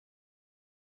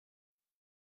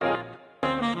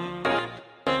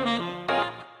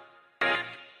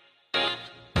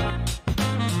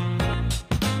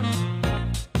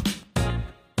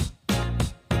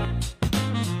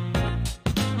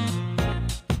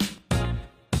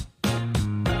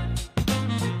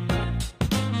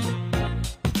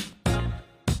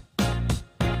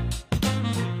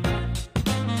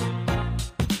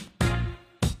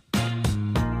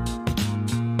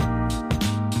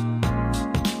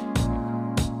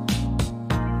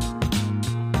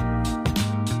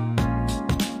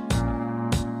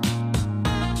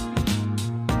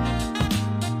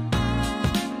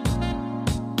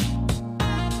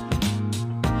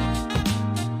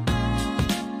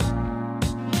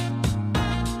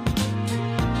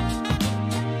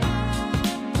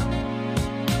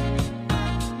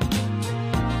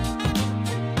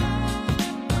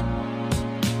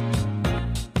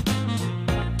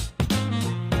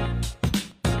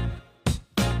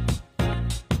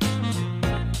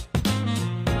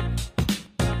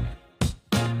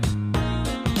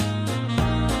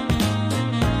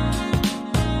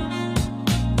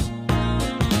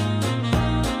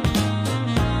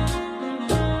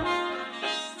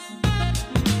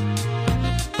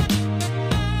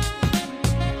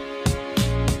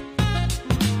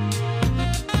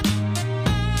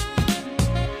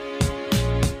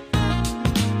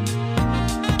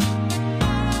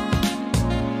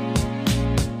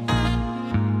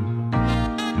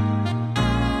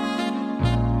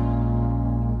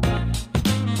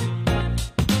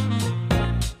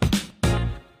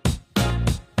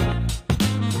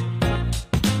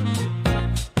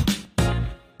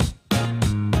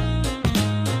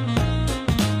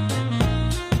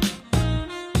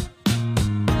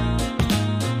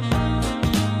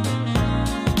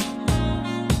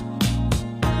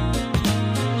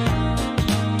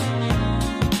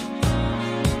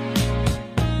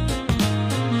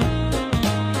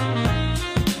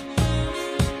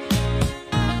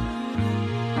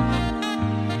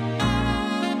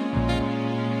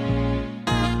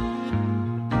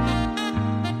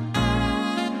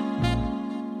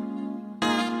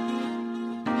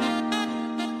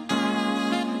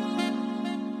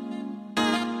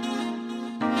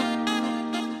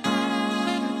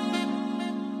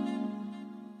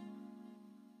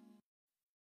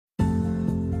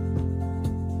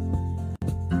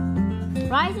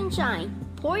Rise and shine.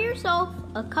 Pour yourself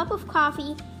a cup of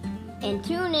coffee and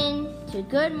tune in to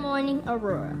Good Morning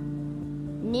Aurora.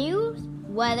 News,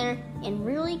 weather, and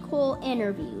really cool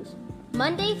interviews.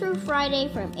 Monday through Friday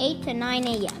from 8 to 9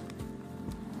 a.m.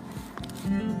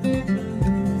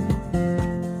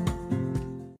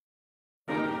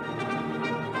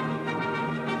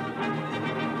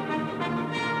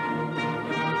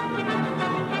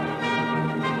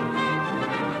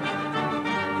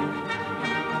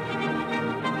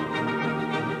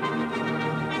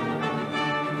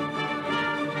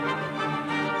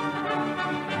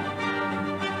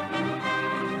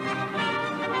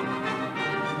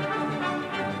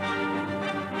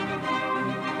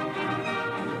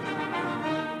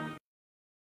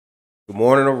 Good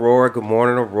morning, Aurora. Good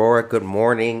morning, Aurora. Good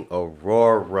morning,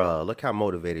 Aurora. Look how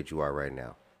motivated you are right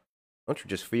now. Don't you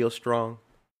just feel strong?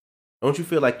 Don't you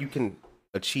feel like you can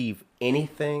achieve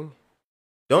anything?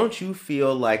 Don't you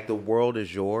feel like the world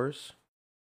is yours?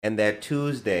 And that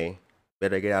Tuesday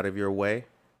better get out of your way?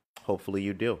 Hopefully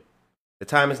you do. The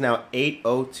time is now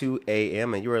 8:02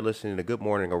 a.m. and you are listening to Good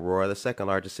Morning, Aurora, the second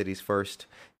largest city's first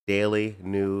daily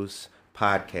news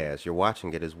podcast. You're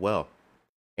watching it as well.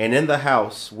 And in the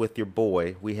house with your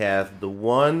boy, we have the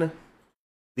one,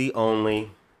 the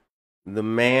only, the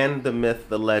man, the myth,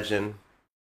 the legend,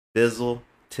 Bizzle,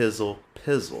 Tizzle,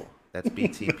 Pizzle. That's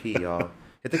BTP, y'all.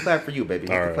 Hit the clap for you,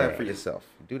 baby. Hit the clap for yourself.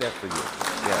 Do that for you.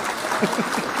 Yeah.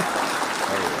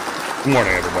 Good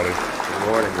morning, everybody. Good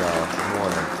morning, y'all. Good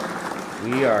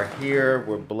morning. We are here,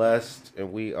 we're blessed,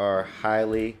 and we are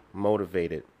highly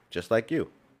motivated, just like you.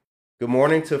 Good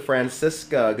morning to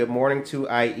Francisca. Good morning to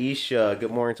Aisha. Good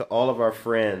morning to all of our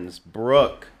friends,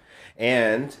 Brooke.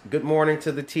 And good morning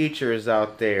to the teachers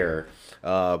out there.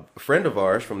 A friend of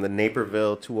ours from the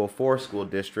Naperville 204 School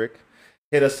District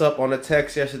hit us up on a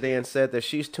text yesterday and said that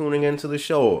she's tuning into the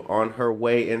show on her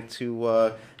way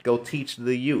into go teach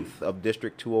the youth of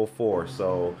District 204.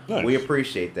 So nice. We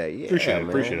appreciate that. Yeah,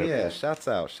 appreciate it. Yeah, shouts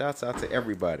out to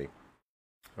everybody.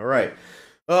 All right.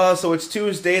 So it's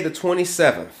Tuesday the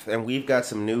 27th, and we've got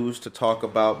some news to talk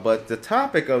about, but the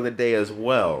topic of the day as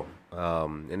well,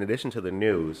 in addition to the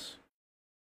news,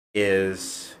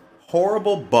 is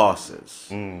horrible bosses.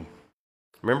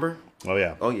 Remember? Oh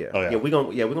yeah. Yeah, we're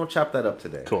gonna chop that up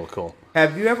today. Cool.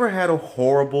 Have you ever had a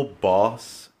horrible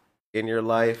boss in your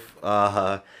life?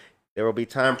 There will be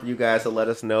time for you guys to let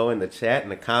us know in the chat, in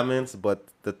the comments, but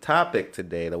the topic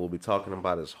today that we'll be talking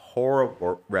about is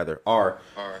horrible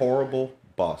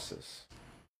bosses.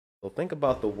 So think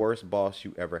about the worst boss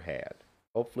you ever had.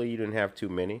 Hopefully you didn't have too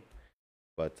many,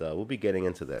 but we'll be getting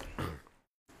into that.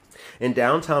 In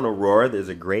downtown Aurora, there's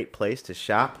a great place to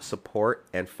shop, support,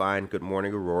 and find Good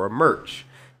Morning Aurora merch.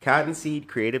 Cottonseed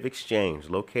Creative Exchange,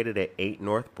 located at 8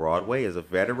 North Broadway, is a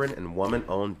veteran and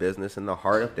woman-owned business in the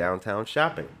heart of downtown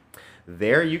shopping.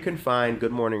 There you can find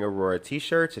Good Morning Aurora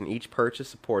t-shirts, and each purchase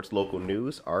supports local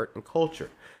news, art, and culture.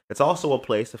 It's also a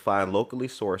place to find locally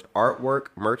sourced artwork,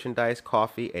 merchandise,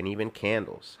 coffee, and even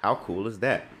candles. How cool is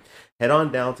that? Head on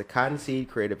down to Cottonseed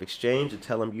Creative Exchange and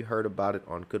tell them you heard about it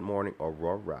on Good Morning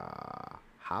Aurora.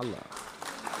 Holla.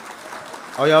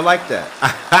 Oh, y'all like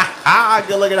that?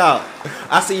 Good looking out.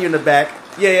 I see you in the back.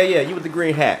 Yeah. You with the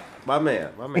green hat. My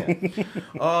man.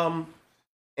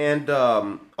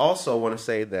 Also want to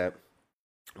say that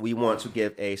we want to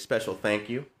give a special thank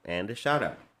you and a shout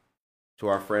out to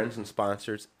our friends and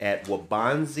sponsors at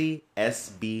Wabanzi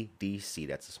SBDC.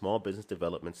 That's a Small Business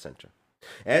Development Center.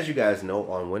 As you guys know,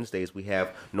 on Wednesdays we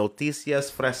have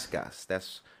Noticias Frescas.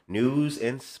 That's news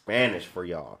in Spanish for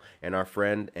y'all. And our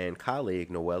friend and colleague,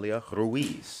 Noelia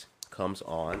Ruiz, comes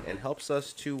on and helps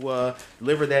us to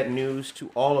deliver that news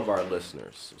to all of our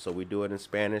listeners. So we do it in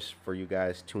Spanish for you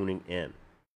guys tuning in.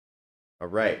 All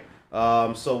right.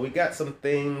 So we got some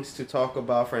things to talk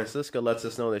about. Francisca lets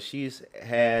us know that she's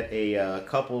had a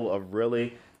couple of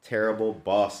really terrible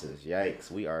bosses.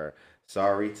 Yikes. We are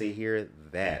sorry to hear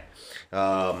that.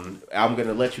 I'm going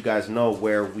to let you guys know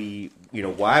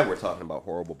why we're talking about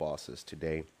horrible bosses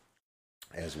today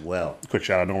as well. Quick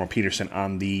shout out to Norma Peterson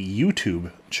on the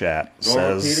YouTube chat.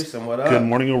 Norma Peterson, what up? Good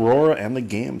morning, Aurora and the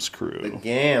GAMS crew. The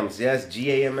GAMS, yes,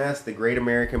 GAMS, the Great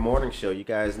American Morning Show. You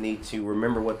guys need to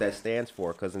remember what that stands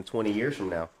for, because in 20 years from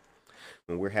now,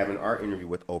 when we're having our interview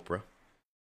with Oprah,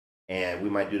 and we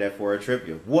might do that for a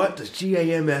trivia. What does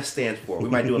GAMS stand for? We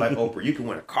might do it like Oprah. You can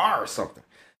win a car or something.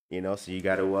 So you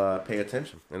got to pay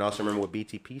attention. And also remember what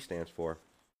BTP stands for.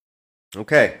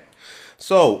 Okay.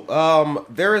 So,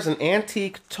 there is an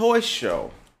antique toy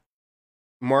show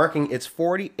marking its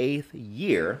 48th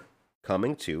year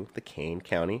coming to the Kane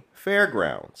County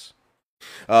Fairgrounds.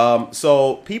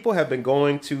 So people have been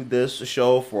going to this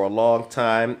show for a long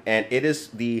time, and it is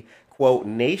the quote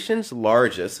nation's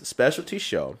largest specialty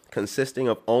show consisting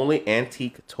of only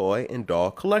antique toy and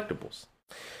doll collectibles.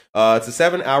 It's a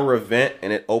 7-hour event,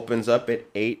 and it opens up at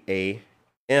 8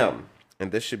 a.m.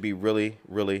 And this should be really,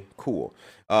 really cool.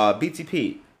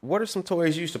 BTP, what are some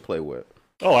toys you used to play with?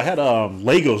 Oh, I had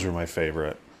Legos were my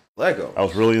favorite. Lego. I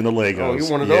was really into Legos. Oh,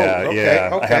 you're one of those. Yeah, Okay, yeah.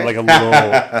 okay. I had like a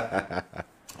little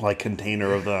like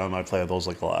container of them. I played with those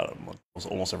like a lot,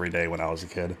 almost every day when I was a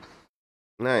kid.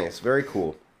 Nice, very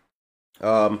cool.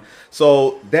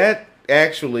 So that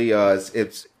actually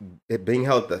it's being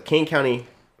held at the Kane County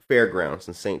Fairgrounds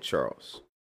in St. Charles.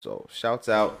 So shouts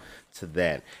out to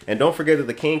that. And don't forget that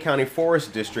the Kane County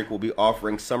Forest District will be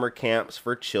offering summer camps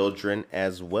for children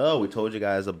as well. We told you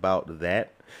guys about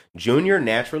that. Junior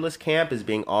Naturalist Camp is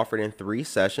being offered in 3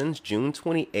 sessions, June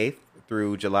 28th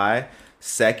through July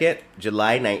 2nd,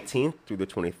 July 19th through the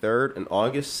 23rd, and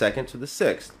August 2nd to the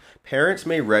 6th. Parents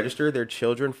may register their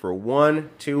children for 1,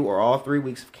 2, or all 3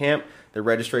 weeks of camp. The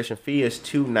registration fee is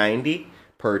 $2.90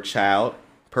 per child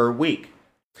per week.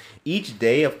 Each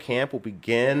day of camp will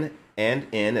begin and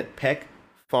end at Peck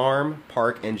Farm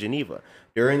Park in Geneva.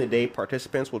 During the day,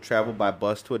 participants will travel by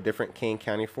bus to a different Kane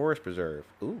County Forest Preserve.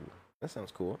 Ooh, that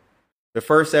sounds cool. The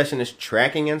first session is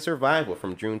Tracking and Survival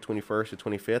from June 21st to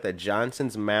 25th at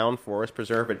Johnson's Mound Forest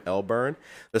Preserve in Elburn.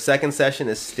 The second session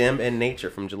is STEM and Nature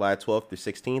from July 12th through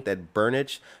 16th at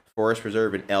Burnage Forest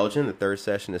Preserve in Elgin. The third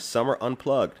session is Summer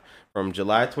Unplugged from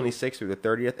July 26th through the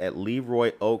 30th at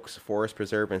Leroy Oaks Forest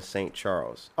Preserve in St.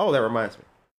 Charles. Oh, that reminds me.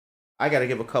 I got to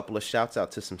give a couple of shouts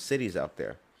out to some cities out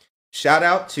there. Shout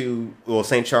out to,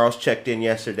 St. Charles checked in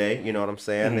yesterday. You know what I'm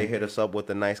saying? Mm-hmm. They hit us up with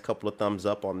a nice couple of thumbs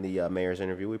up on the mayor's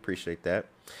interview. We appreciate that.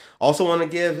 Also want to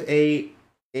give a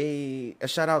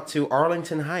shout out to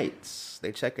Arlington Heights.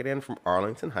 They check it in from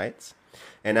Arlington Heights.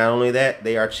 And not only that,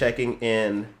 they are checking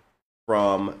in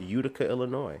from Utica,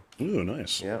 Illinois. Ooh,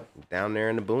 nice. Yeah, down there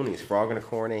in the boonies. Frog in the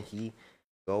corner, and he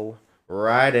go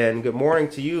right in. Good morning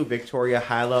to you, Victoria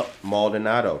Hyla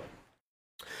Maldonado.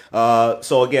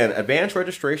 So again, advanced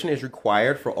registration is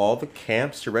required for all the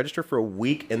camps. To register for a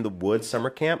week in the Woods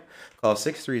summer camp, call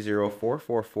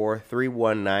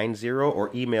 630-444-3190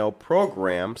 or email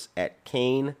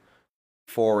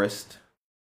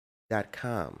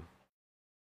programs@kaneforest.com.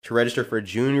 To register for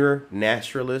Junior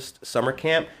Naturalist Summer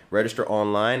Camp, register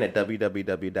online at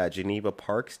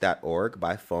www.genevaparks.org,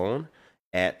 by phone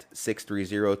at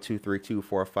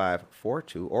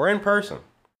 630-232-4542, or in person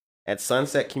at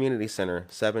Sunset Community Center,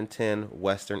 710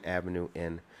 Western Avenue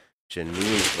in Geneva.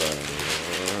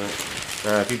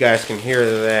 If you guys can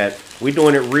hear that, we're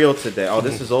doing it real today. Oh,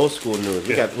 this is old school news.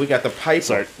 We got the paper.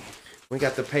 Sorry. We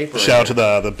got the paper. Shout out to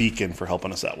the Beacon for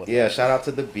helping us out with it. Yeah, shout out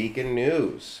to the Beacon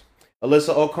News.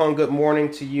 Alyssa Ocon, good morning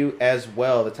to you as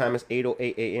well. The time is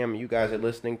 8:08 a.m. You guys are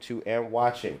listening to and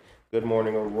watching Good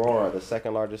Morning Aurora, the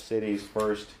second largest city's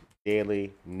first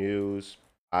daily news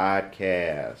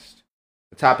podcast.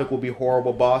 The topic will be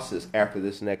horrible bosses after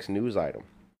this next news item.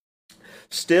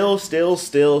 Still,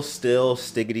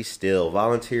 stiggity still.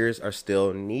 Volunteers are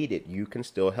still needed. You can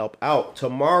still help out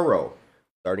tomorrow,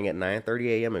 starting at 9:30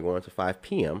 a.m. and going to 5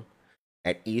 p.m.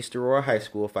 at East Aurora High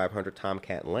School, 500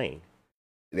 Tomcat Lane.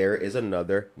 There is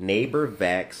another Neighbor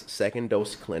Vax second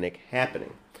dose clinic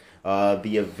happening.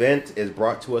 The event is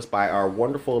brought to us by our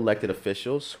wonderful elected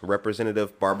officials,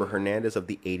 Representative Barbara Hernandez of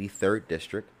the 83rd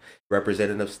District,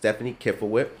 Representative Stephanie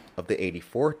Kifowit of the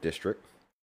 84th District,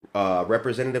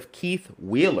 Representative Keith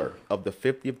Wheeler of the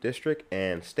 50th District,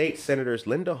 and State Senators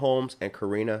Linda Holmes and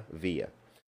Karina Villa.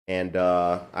 And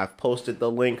I've posted the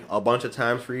link a bunch of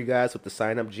times for you guys with the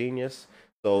Sign Up Genius,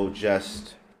 so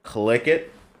just click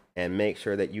it and make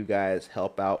sure that you guys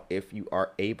help out if you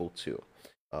are able to.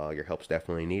 Your help's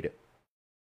definitely needed.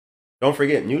 Don't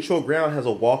forget, Mutual Ground has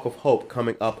a Walk of Hope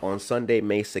coming up on Sunday,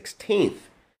 May 16th.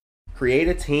 Create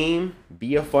a team,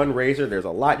 be a fundraiser. There's a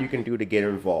lot you can do to get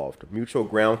involved. Mutual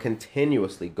Ground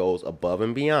continuously goes above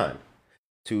and beyond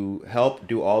to help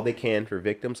do all they can for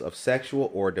victims of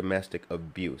sexual or domestic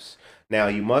abuse. Now,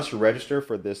 you must register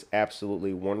for this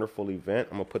absolutely wonderful event.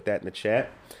 I'm going to put that in the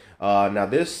chat. Now,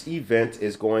 this event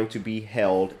is going to be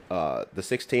held the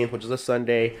 16th, which is a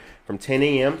Sunday, from 10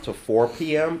 a.m. to 4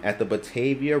 p.m. at the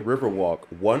Batavia Riverwalk,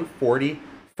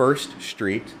 141st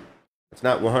Street. It's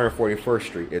not 141st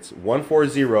Street. It's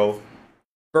 140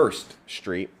 1st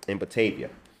Street in Batavia.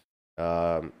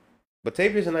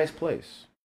 Batavia is a nice place.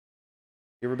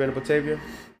 You ever been to Batavia?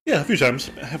 Yeah, a few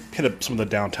times. I have hit up some of the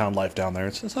downtown life down there.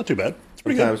 It's not too bad. It's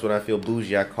pretty Sometimes good. when I feel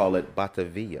bougie, I call it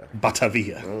Batavia.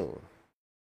 Batavia. Oh.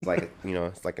 Like,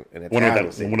 it's like an Wonder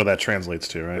Italian what that translates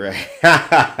to, right? Right.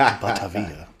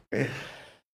 Batavia.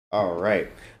 All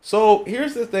right. So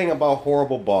here's the thing about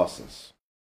horrible bosses.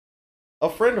 A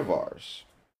friend of ours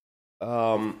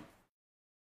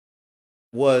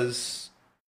was,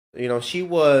 she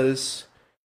was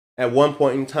at one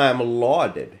point in time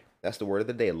lauded. That's the word of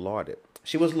the day, lauded.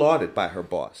 She was lauded by her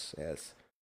boss as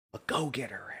a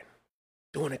go-getter and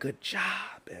doing a good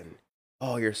job. And,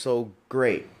 oh, you're so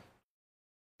great.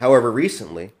 However,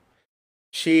 recently,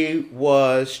 she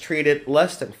was treated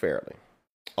less than fairly.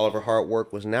 All of her hard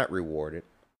work was not rewarded.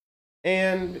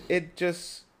 And it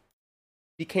just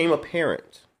became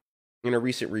apparent in a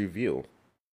recent review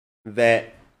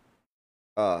that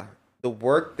the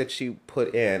work that she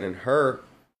put in and her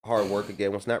hard work,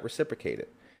 again, was not reciprocated.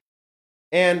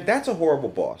 And that's a horrible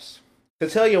boss. To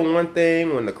tell you one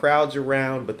thing when the crowd's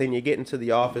around, but then you get into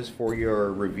the office for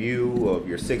your review of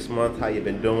your 6 month, how you've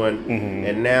been doing,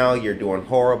 and now you're doing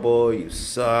horrible, you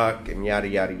suck, and yada,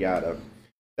 yada, yada.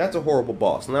 That's a horrible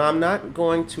boss. Now, I'm not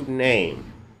going to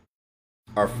name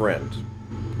our friend.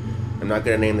 I'm not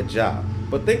going to name the job.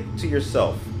 But think to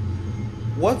yourself,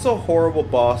 what's a horrible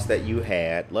boss that you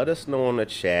had? Let us know in the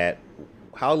chat.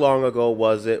 How long ago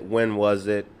was it? When was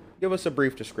it? Give us a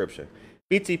brief description.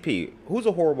 BTP, who's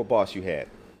a horrible boss you had?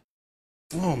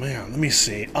 Oh man, let me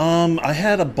see. I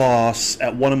had a boss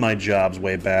at one of my jobs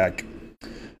way back.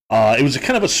 It was a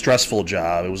kind of a stressful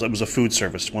job. It was a food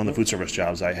service, one of the food service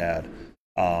jobs I had.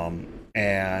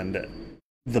 And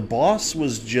the boss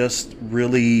was just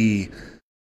really,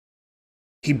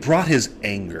 he brought his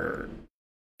anger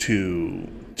to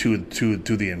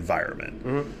the environment.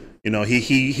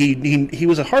 Mm-hmm. He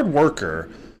was a hard worker,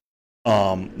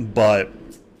 but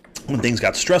when things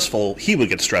got stressful, he would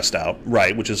get stressed out,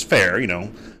 right? Which is fair,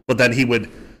 But then he would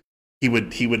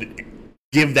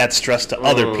give that stress to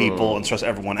other people and stress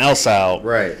everyone else out.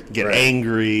 Right. Get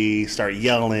angry, start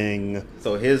yelling.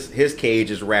 So his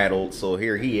cage is rattled. So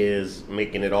here he is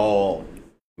making it all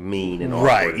mean and awkward.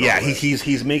 Right. Yeah.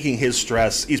 He's making his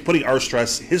stress. He's putting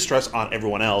his stress on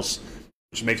everyone else,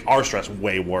 which makes our stress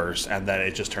way worse. And then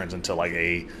it just turns into like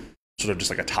a sort of just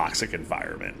like a toxic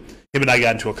environment. Him and I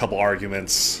got into a couple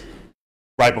arguments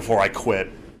right before I quit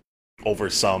over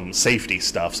some safety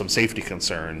stuff, some safety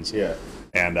concerns. Yeah.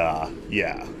 And it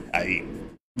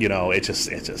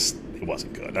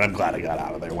wasn't good. And I'm glad I got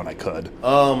out of there when I could.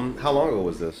 How long ago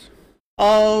was this?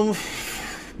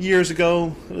 Years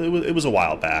ago. It was a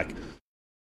while back.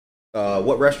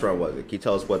 What restaurant was it? Can you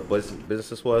tell us what business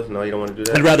this was? No, you don't want to do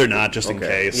that? I'd rather not, just in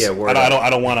case. Yeah, I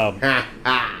don't want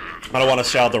to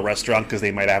shout out the restaurant because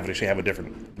they might have a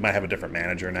different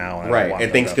manager now. Right,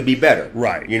 and things could be better.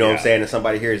 Right, you know what I'm saying? And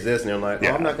somebody hears this and they're like, "Oh,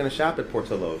 I'm not going to shop at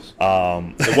Portillo's."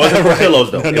 It wasn't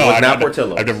Portillo's though. It was not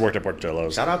Portillo's. I've never worked at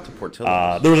Portillo's. Shout out to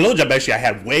Portillo's. There was another job actually I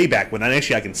had way back when. And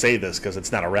actually, I can say this because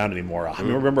it's not around anymore. I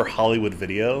remember Hollywood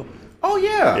Video. Oh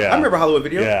yeah, I remember Hollywood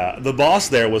Video. Yeah, the boss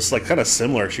there was like kind of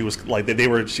similar. She was like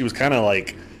she was kind of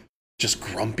like just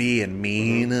grumpy and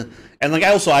mean. And like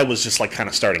I was just like kind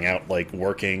of starting out like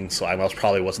working, so I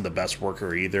probably wasn't the best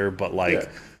worker either, but like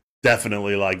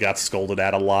definitely like got scolded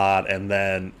at a lot. And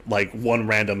then like one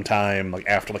random time, like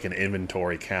after like an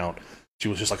inventory count, she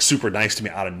was just like super nice to me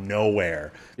out of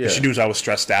nowhere. Yeah. She knew I was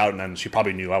stressed out, and then she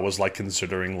probably knew I was like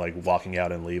considering like walking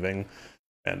out and leaving.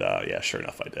 And sure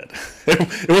enough, I did.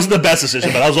 It wasn't the best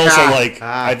decision, but I was also like,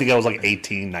 I think I was like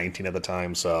 18, 19 at the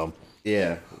time, so.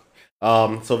 Yeah.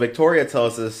 So Victoria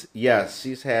tells us, yes,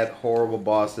 she's had horrible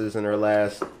bosses in her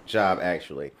last job,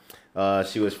 actually.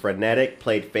 She was frenetic,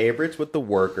 played favorites with the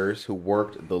workers who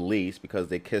worked the least because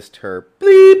they kissed her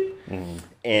bleep,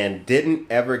 and didn't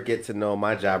ever get to know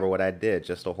my job or what I did.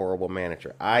 Just a horrible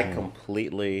manager. I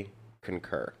completely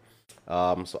concur.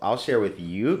 So I'll share with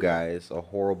you guys a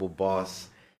horrible boss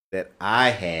that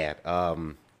I had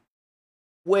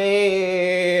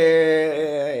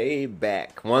way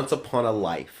back, once upon a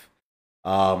life.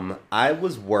 I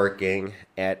was working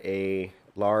at a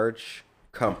large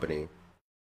company,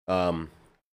 and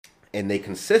they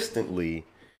consistently,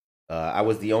 I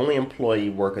was the only employee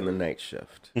working the night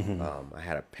shift. I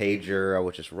had a pager. I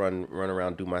would just run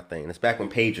around, do my thing. It's back when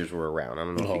pagers were around. I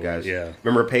don't know if you guys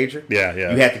remember a pager? Yeah.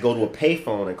 You had to go to a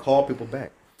payphone and call people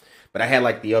back. But I had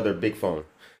like the other big phone.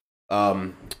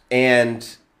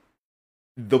 And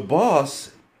the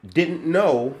boss didn't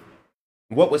know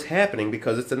what was happening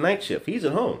because it's a night shift. He's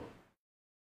at home.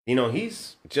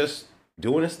 He's just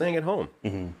doing his thing at home.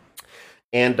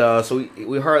 And so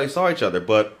we hardly saw each other.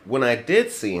 But when I did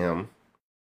see him,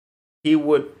 he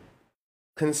would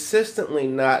consistently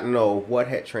not know what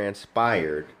had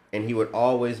transpired. And he would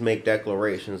always make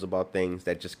declarations about things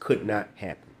that just could not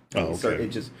happen. Oh, okay. It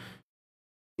just,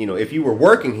 if you were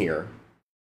working here,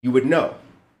 you would know.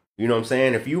 You know what I'm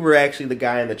saying? If you were actually the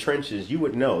guy in the trenches, you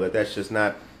would know that that's just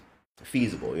not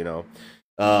feasible. It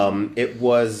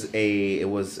was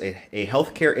a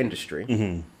healthcare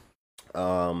industry,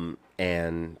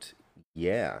 and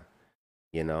yeah,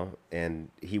 and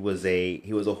he was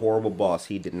a horrible boss.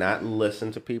 He did not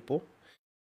listen to people.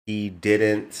 He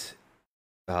didn't.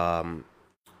 He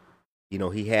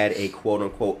had a quote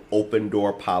unquote open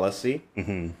door policy.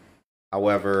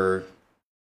 However,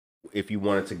 if you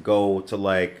wanted to go to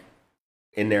like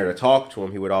in there to talk to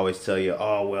him, he would always tell you,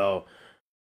 "Oh well,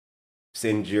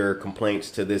 send your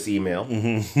complaints to this email."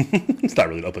 It's not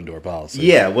really an open door policy.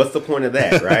 Yeah, what's the point of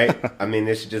that, right? I mean,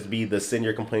 it should just be the send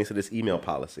your complaints to this email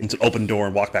policy. It's an open door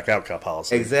and walk back out kind of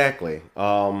policy. Exactly.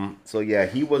 So yeah,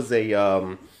 he was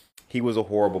a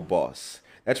horrible boss.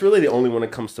 That's really the only one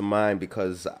that comes to mind,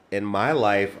 because in my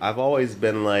life, I've always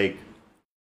been like,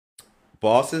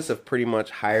 bosses have pretty much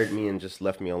hired me and just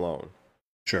left me alone.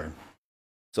 Sure.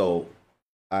 So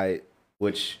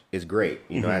which is great.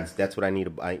 That's what I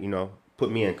need.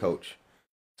 Put me in, coach.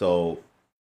 So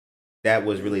that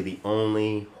was really the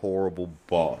only horrible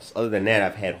boss. Other than that,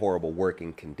 I've had horrible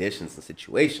working conditions and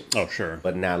situations. Oh, sure.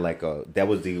 But not like that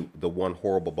was the one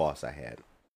horrible boss I had.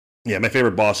 Yeah, my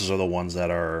favorite bosses are the ones that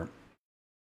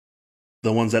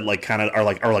like kind of are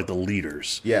like the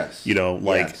leaders. Yes.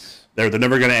 Yes. They're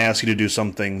never going to ask you to do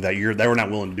something that they're not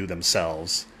willing to do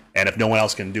themselves, and if no one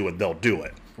else can do it, they'll do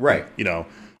it. Right.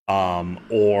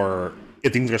 Or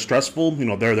if things are stressful,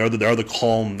 they're the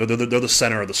calm, they're the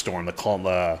center of the storm, the calm,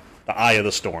 the eye of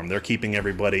the storm. They're keeping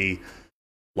everybody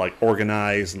like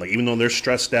organized, and like even though they're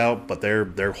stressed out, but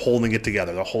they're holding it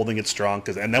together. They're holding it strong,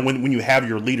 and then when you have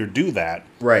your leader do that,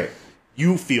 right,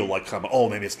 you feel like, oh,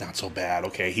 maybe it's not so bad.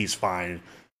 Okay, he's fine.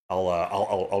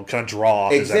 I'll kind of draw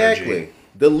off his energy.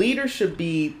 The leader should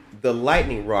be the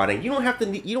lightning rod, and you don't have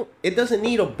to. It doesn't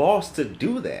need a boss to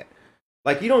do that.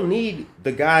 Like, you don't need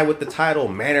the guy with the title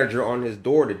manager on his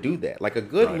door to do that. Like, a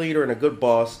good leader and a good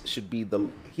boss should be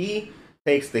he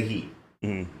takes the heat.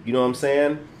 You know what I'm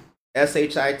saying?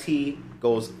 SHIT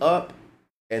goes up,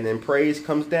 and then praise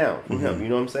comes down from him. You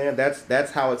know what I'm saying?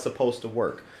 That's how it's supposed to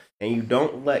work. And you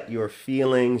don't let your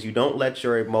feelings, you don't let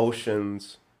your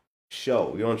emotions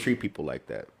show. You don't treat people like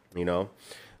that.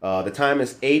 The time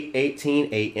is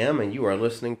 8:18 a.m. and you are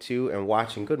listening to and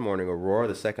watching Good Morning Aurora,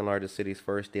 the second largest city's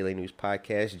first daily news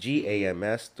podcast,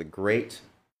 GAMS, the Great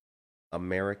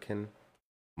American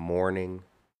Morning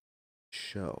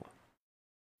Show.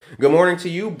 Good morning to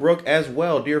you, Brooke, as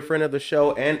well, dear friend of the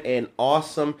show and an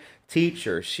awesome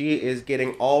teacher. She is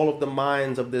getting all of the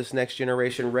minds of this next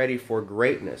generation ready for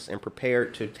greatness and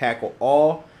prepared to tackle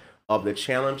all of the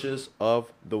challenges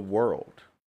of the world.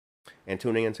 And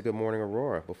tuning into Good Morning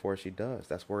Aurora before she does.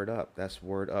 That's word up. That's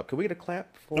word up. Can we get a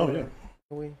clap for Oh, yeah.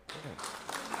 Can we?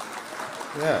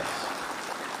 Yes.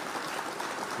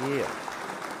 Yeah.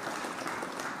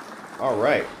 All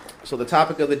right. So the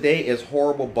topic of the day is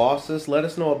horrible bosses. Let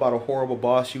us know about a horrible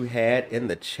boss you had in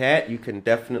the chat. You can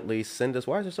definitely send us.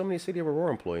 Why is there so many City of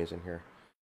Aurora employees in here?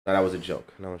 No, that was a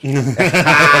joke. No,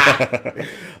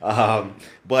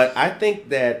 but I think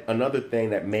that another thing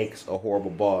that makes a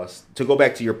horrible boss, to go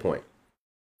back to your point,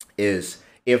 is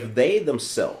if they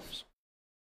themselves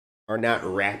are not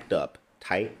wrapped up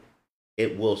tight,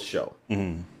 it will show.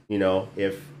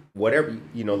 If whatever,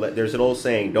 there's an old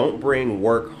saying, don't bring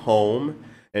work home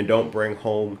and don't bring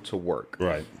home to work.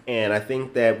 Right. And I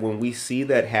think that when we see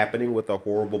that happening with a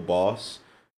horrible boss,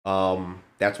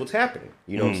 that's what's happening.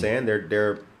 You know what I'm saying?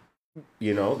 They're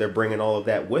bringing all of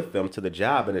that with them to the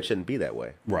job, and it shouldn't be that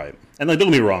way. Right. And like,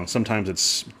 don't get me wrong, sometimes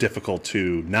it's difficult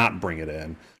to not bring it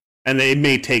in. And it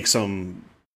may take some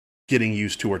getting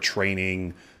used to or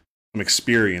training, some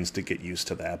experience to get used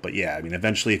to that. But yeah, I mean,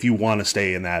 eventually, if people want to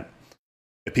stay in that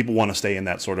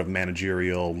sort of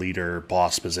managerial leader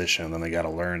boss position, then they got to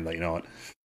learn that,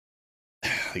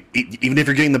 like, even if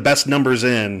you're getting the best numbers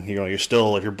in, you're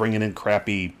still, if you're bringing in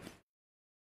crappy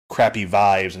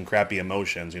vibes and crappy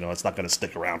emotions, it's not going to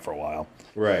stick around for a while.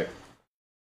 Right.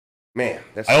 Man,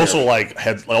 that's I also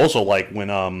like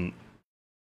when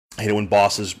I hate it when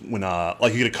bosses,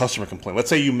 like you get a customer complaint. Let's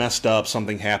say you messed up,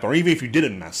 something happened, or even if you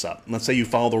didn't mess up. Let's say you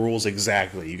follow the rules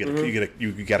exactly. You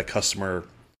get a customer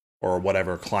or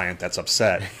whatever client that's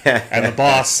upset, and the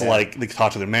boss like they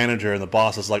talk to the manager, and the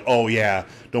boss is like, "Oh yeah,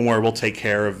 don't worry, we'll take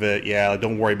care of it. Yeah,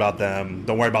 don't worry about them.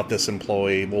 Don't worry about this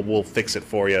employee. We'll fix it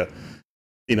for you."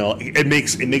 It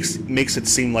makes it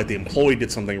seem like the employee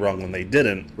did something wrong when they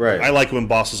didn't. Right. I like when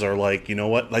bosses are like, you know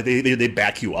what, like they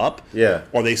back you up. Yeah.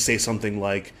 Or they say something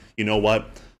like, you know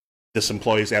what, this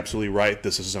employee is absolutely right.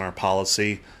 This isn't our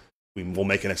policy. We'll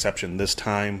make an exception this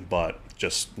time, but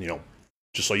Just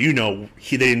just so you know,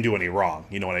 they didn't do any wrong.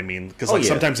 You know what I mean? Because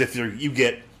sometimes if you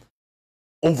get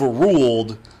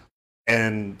overruled,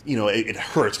 and it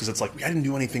hurts because it's like, I didn't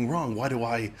do anything wrong.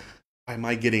 Why am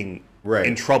I getting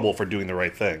in trouble for doing the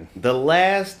right thing? The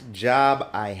last job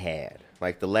I had,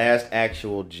 like the last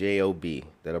actual job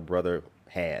that a brother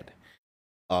had,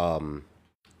 I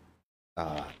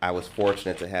was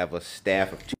fortunate to have a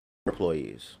staff of 2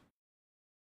 employees,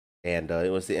 and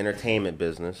it was the entertainment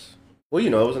business. Well,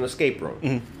 it was an escape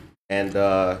room, and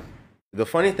the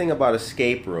funny thing about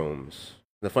escape rooms,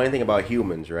 the funny thing about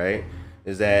humans, right,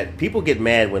 is that people get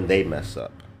mad when they mess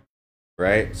up,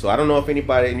 right? So I don't know if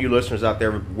anybody, and you listeners out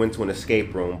there, went to an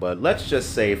escape room, but let's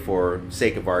just say, for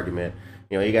sake of argument,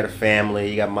 you got a family,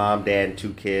 you got mom, dad, and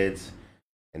 2 kids,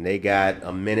 and they got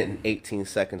 1 minute and 18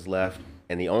 seconds left,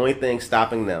 and the only thing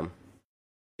stopping them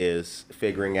is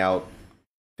figuring out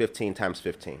 15 times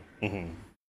 15,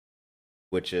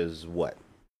 which is what?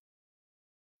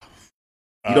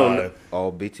 You don't know.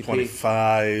 Oh, BTP.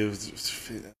 25.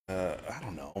 I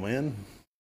don't know, man.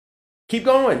 Keep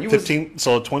going. 15.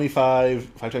 So 25.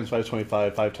 5 times 5 is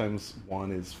 25. 5 times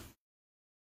 1 is.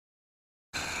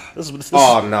 This is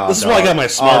why I got my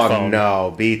smartphone. Oh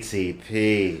no,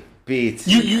 BTP.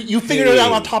 You figured it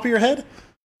out on top of your head?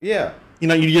 Yeah.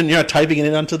 You're not typing it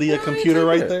in onto the computer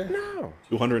right there? No.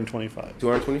 225.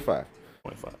 225.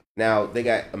 25. Now, they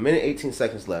got 1 minute 18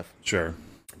 seconds left. Sure.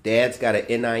 Dad's got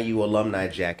an NIU alumni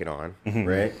jacket on,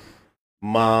 right?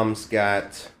 Mom's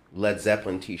got Led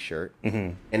Zeppelin t-shirt,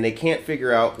 and they can't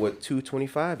figure out what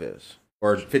 225 is,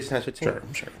 or 50 times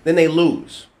 15. Sure. Then they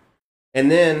lose.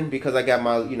 And then, because I got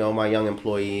my, my young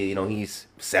employee, he's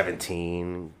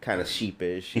 17, kind of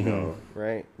sheepish,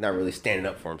 right? Not really standing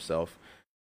up for himself.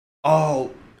 Oh,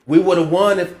 we would have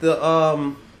won if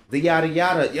the yada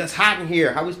yada. It's hot in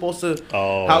here. How are we supposed to?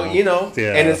 Oh, how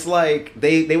Yeah. And it's like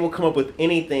they will come up with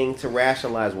anything to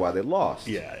rationalize why they lost.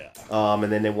 Yeah. And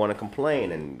then they want to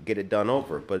complain and get it done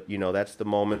over. But that's the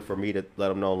moment for me to let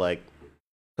them know, like,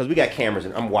 because we got cameras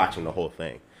and I'm watching the whole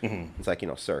thing. It's like,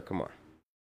 sir, come on.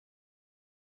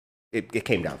 It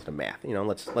came down to the math.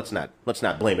 Let's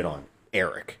not blame it on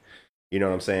Eric. You know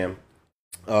what I'm saying?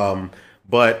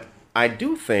 But I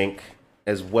do think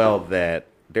as well that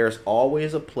there's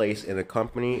always a place in a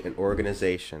company, an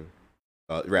organization,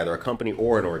 rather a company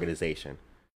or an organization,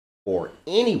 for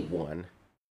anyone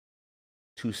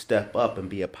to step up and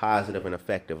be a positive and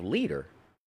effective leader.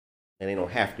 And they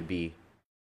don't have to be,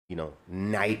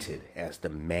 knighted as the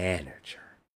manager.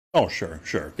 Oh, sure.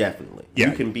 Definitely. Yeah.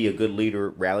 You can be a good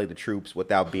leader, rally the troops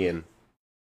without being,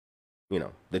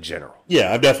 the general.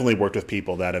 Yeah, I've definitely worked with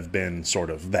people that have been sort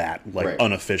of that, like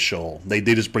unofficial. They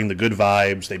just bring the good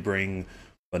vibes. They bring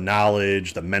the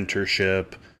knowledge, the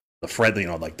mentorship, the friendly,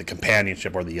 like the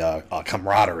companionship or the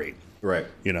camaraderie. Right.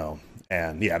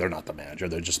 And yeah, they're not the manager.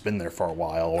 They've just been there for a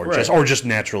while, or just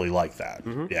naturally like that.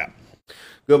 Yeah.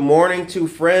 Good morning to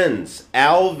friends,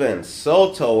 Alvin,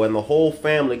 Soto, and the whole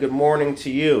family. Good morning to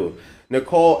you.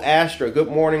 Nicole Astra, good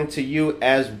morning to you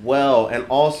as well. And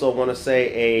also want to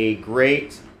say a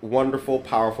great, wonderful,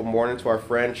 powerful morning to our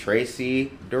friend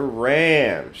Tracy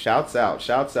Duran. Shouts out.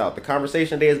 The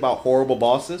conversation today is about horrible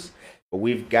bosses, but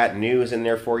we've got news in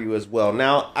there for you as well.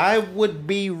 Now, I would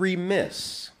be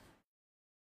remiss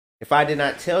if I did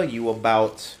not tell you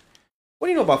about, what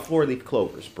do you know about four-leaf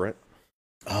clovers, Brent?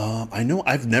 I know.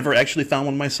 I've never actually found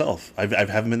one myself. I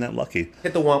haven't been that lucky.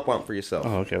 Hit the womp womp for yourself.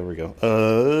 Oh, okay. There we go.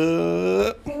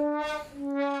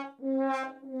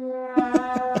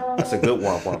 That's a good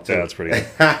womp womp too. Yeah, that's pretty good.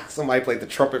 Somebody played the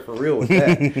trumpet for real with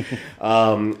that.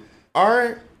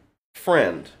 Our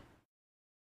friend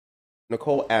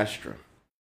Nicole Astra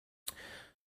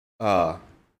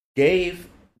gave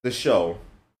the show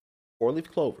Four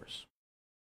Leaf Clovers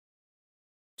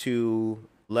to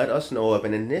let us know of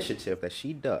an initiative that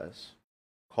she does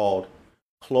called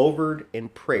Clovered in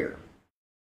Prayer.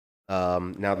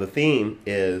 Now, the theme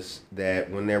is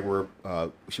that when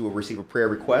she will receive a prayer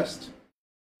request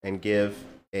and give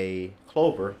a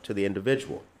clover to the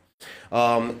individual.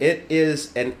 It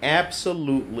is an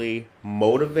absolutely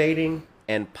motivating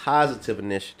and positive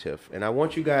initiative. And I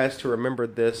want you guys to remember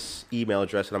this email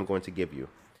address that I'm going to give you.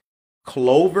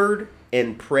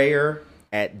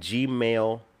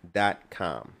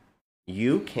 cloveredinprayer@gmail.com.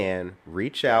 You can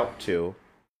reach out to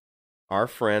our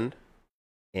friend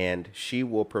and she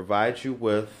will provide you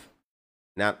with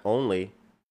not only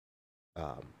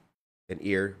an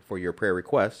ear for your prayer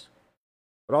request,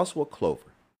 but also a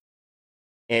clover.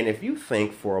 And if you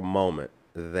think for a moment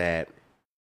that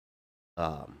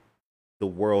the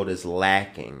world is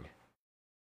lacking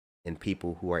in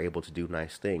people who are able to do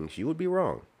nice things, you would be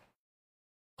wrong.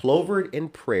 Clovered in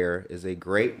Prayer is a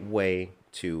great way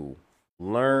to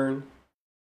learn,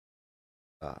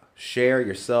 share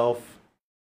yourself,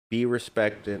 be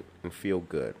respected, and feel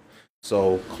good.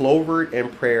 So Clovered in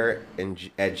Prayer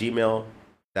at gmail.com.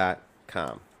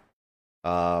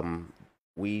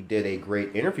 We did a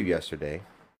great interview yesterday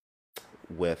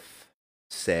with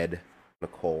said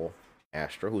Nicole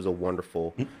Astra, who's a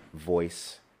wonderful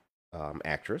voice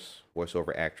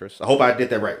voiceover actress. I hope I did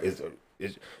that right. Is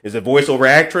it voiceover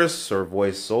actress or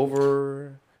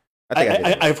voiceover?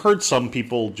 I've heard some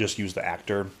people just use the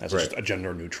actor as Right. just a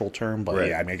gender neutral term, but Right.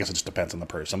 yeah, I mean, I guess it just depends on the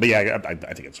person. But yeah, I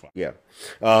think it's fine. Yeah.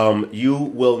 You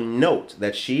will note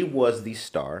that she was the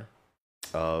star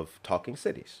of Talking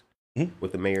Cities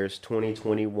with the mayor's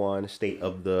 2021 State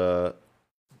of the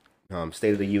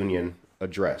Union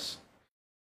address.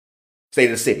 State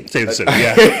of the City. State of the City,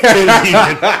 yeah. State of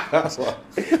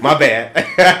the Union. My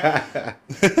bad.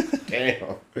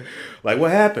 Damn. Like,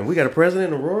 what happened? We got a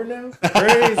president in Aurora now?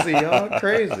 Crazy, y'all.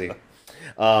 Crazy.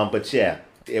 But yeah,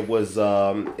 it was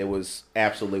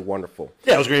absolutely wonderful.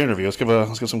 Yeah, it was a great interview. Let's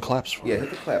give some claps for Yeah, it. hit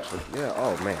the claps. Yeah,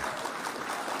 oh man.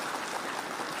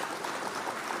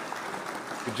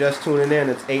 If you're just tuning in,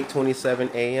 it's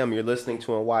 8:27 a.m. You're listening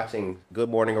to and watching Good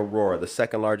Morning Aurora, the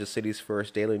second largest city's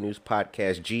first daily news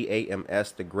podcast,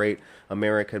 GAMS, the Great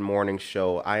American Morning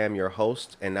Show. I am your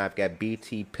host, and I've got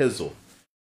BT Pizzle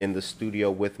in the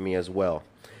studio with me as well.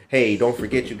 Hey, don't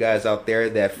forget, you guys out there,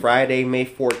 that Friday, May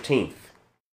 14th,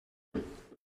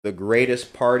 the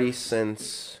greatest party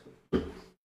since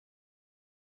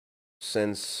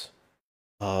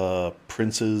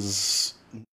Prince's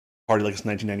Party Like It's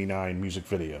 1999 music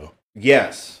video.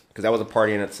 Yes, because that was a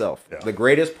party in itself. Yeah. The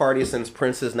greatest party since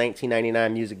Prince's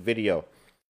 1999 music video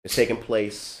is taking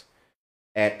place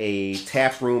at a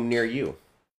tap room near you.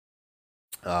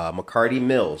 McCarty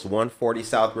Mills, 140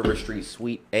 South River Street,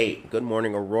 Suite 8. Good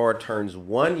Morning Aurora turns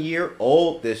 1 year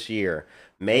old this year,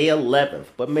 May 11th.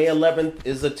 But May 11th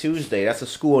is a Tuesday. That's a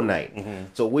school night.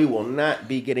 So we will not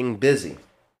be getting busy.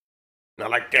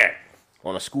 Not like that.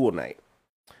 On a school night.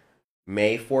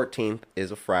 May 14th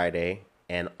is a Friday,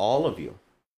 and all of you,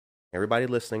 everybody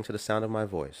listening to the sound of my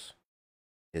voice,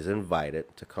 is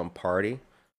invited to come party,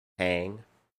 hang,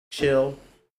 chill,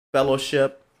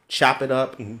 fellowship, chop it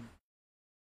up,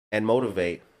 and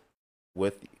motivate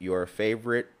with your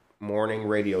favorite morning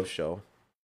radio show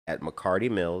at McCarty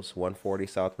Mills, 140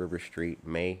 South River Street,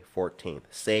 May 14th.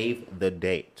 Save the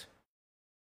date.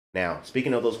 Now,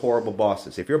 speaking of those horrible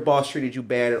bosses, if your boss treated you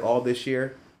bad at all this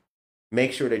year,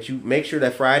 make sure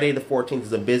that Friday the 14th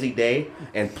is a busy day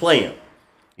and play him.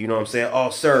 You know what I'm saying? Oh,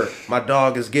 sir, my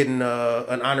dog is getting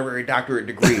an honorary doctorate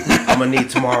degree. I'm going to need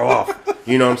tomorrow off.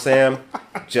 You know what I'm saying?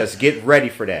 Just get ready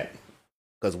for that.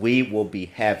 Because we will be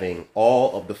having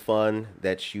all of the fun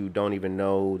that you don't even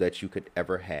know that you could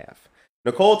ever have.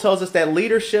 Nicole tells us that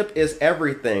leadership is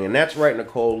everything. And that's right,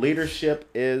 Nicole. Leadership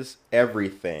is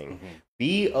everything.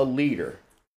 Be a leader.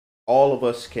 All of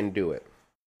us can do it.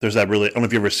 There's that really, I don't know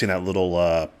if you've ever seen that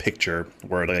little picture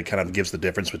where it kind of gives the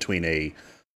difference between a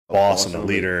boss and a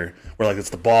leader, where like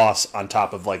it's the boss on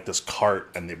top of like this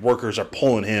cart and the workers are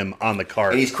pulling him on the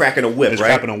cart. And he's cracking a whip, He's right?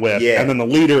 cracking a whip. Yeah. And then the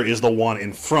leader is the one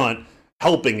in front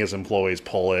helping his employees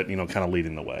pull it, kind of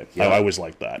leading the way. Yeah. I always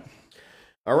like that.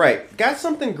 All right. Got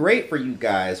something great for you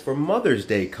guys for Mother's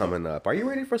Day coming up. Are you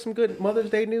ready for some good Mother's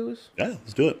Day news? Yeah,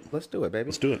 let's do it. Let's do it, baby.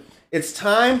 Let's do it. It's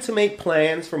time to make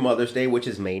plans for Mother's Day, which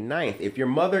is May 9th. If your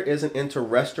mother isn't into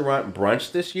restaurant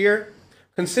brunch this year,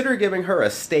 consider giving her a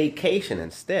staycation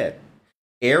instead.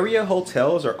 Area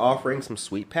hotels are offering some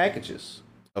sweet packages.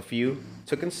 A few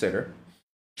to consider.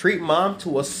 Treat mom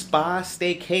to a spa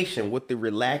staycation with the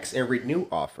Relax and Renew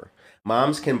offer.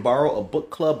 Moms can borrow a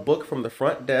book club book from the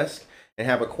front desk and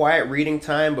have a quiet reading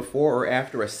time before or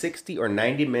after a 60 or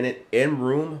 90-minute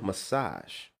in-room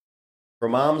massage. For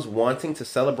moms wanting to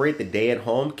celebrate the day at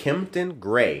home, Kempton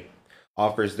Gray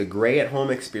offers the Gray at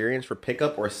Home experience for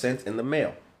pickup or sent in the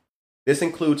mail. This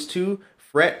includes 2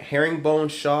 Fret Herringbone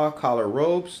Shaw collar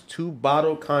robes, 2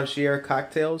 bottled concierge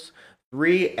cocktails,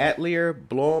 3 Atelier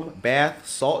Blom bath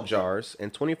salt jars,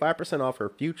 and 25% off her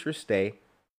future stay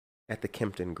at the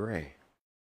Kempton Gray.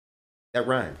 That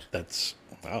rhymed.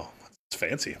 Wow, it's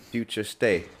fancy. Future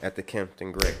stay at the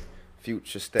Kempton Gray.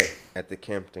 Future stay at the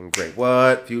Kempton Gray.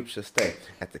 What? Future stay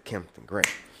at the Kempton Gray.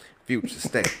 Future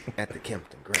stay at the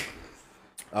Kempton Gray.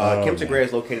 Kempton Gray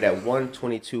is located at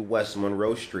 122 West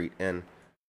Monroe Street in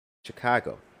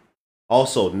Chicago.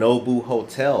 Also, Nobu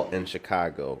Hotel in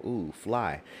Chicago. Ooh,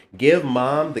 fly. Give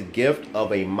mom the gift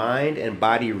of a mind and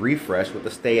body refresh with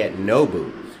a stay at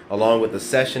Nobu, along with a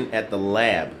session at the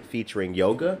lab featuring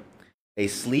yoga, a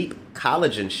sleep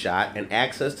collagen shot, and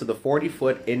access to the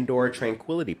 40-foot indoor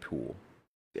tranquility pool.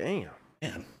 Damn.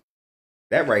 Man.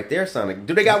 That right there sounded...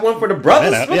 Do they got one for the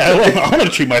brothers? Yeah, well, I'm going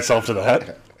to treat myself to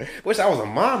that. Wish I was a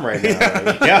mom right now.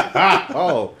 Yeah.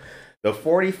 Oh, the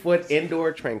 40-foot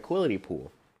indoor tranquility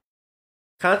pool.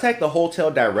 Contact the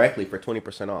hotel directly for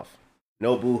 20% off.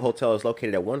 Nobu Hotel is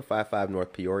located at 155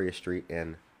 North Peoria Street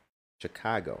in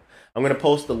Chicago. I'm going to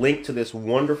post the link to this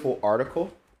wonderful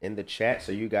article in the chat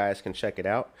so you guys can check it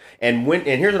out. And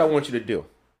here's what I want you to do.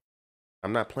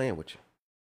 I'm not playing with you.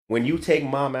 When you take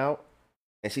mom out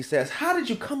and she says, "How did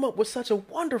you come up with such a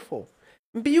wonderful,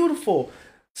 beautiful,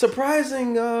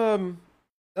 surprising Mother's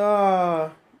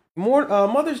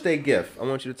Day gift?" I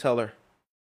want you to tell her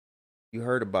you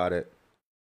heard about it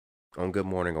on Good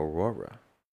Morning Aurora.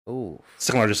 Ooh.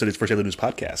 Second largest city's First Daily News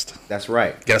podcast. That's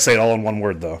right. Gotta say it all in one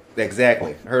word, though.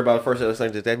 Exactly. I heard about the First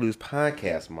Daily News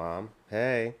podcast, Mom.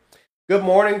 Hey. Good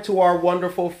morning to our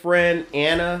wonderful friend,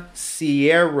 Anna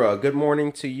Sierra. Good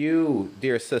morning to you,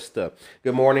 dear sister.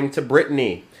 Good morning to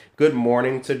Brittany. Good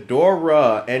morning to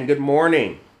Dora. And good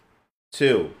morning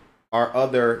to our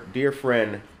other dear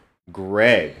friend,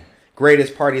 Greg.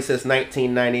 Greatest party since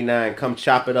 1999. Come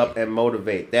chop it up and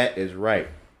motivate. That is right.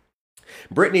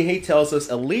 Brittany, he tells us,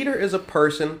 a leader is a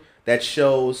person that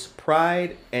shows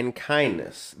pride and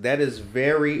kindness. That is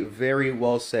very, very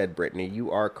well said, Brittany. You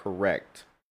are correct.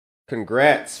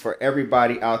 Congrats for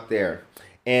everybody out there.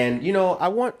 And, you know, I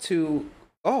want to...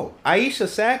 Oh, Aisha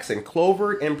Saxon,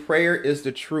 Clover and prayer is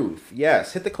the truth.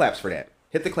 Yes, hit the claps for that.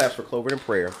 Hit the claps for Clover and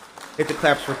prayer. Hit the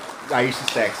claps for Aisha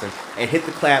Saxon. And hit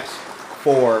the claps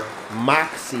for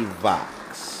Moxie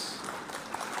Vox.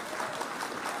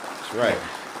 That's right.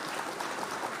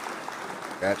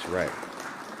 That's right.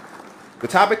 The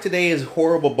topic today is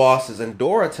horrible bosses, and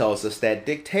Dora tells us that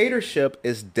dictatorship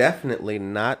is definitely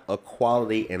not a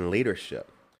quality in leadership.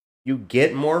 You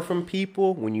get more from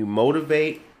people when you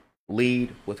motivate,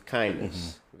 lead with kindness.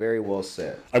 Mm-hmm. Very well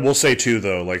said. I will say, too,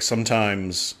 though, like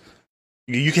sometimes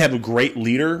you can have a great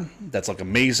leader that's like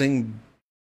amazing,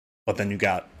 but then you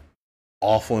got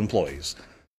awful employees.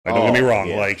 Like, don't get me wrong.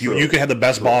 Yeah, like you could have the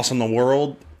best boss in the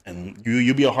world, and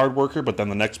you be a hard worker, but then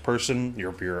the next person,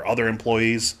 your other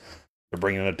employees, they're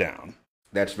bringing it down.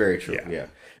 That's very true. Yeah.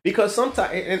 Because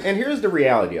sometimes, and here's the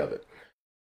reality of it.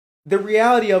 The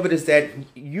reality of it is that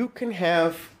you can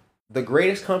have the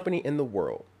greatest company in the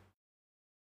world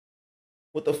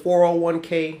with a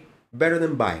 401k better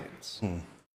than Biden's.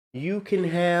 You can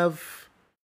have,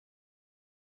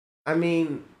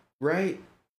 right?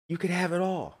 You could have it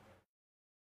all.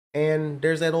 And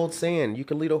there's that old saying, you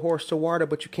can lead a horse to water,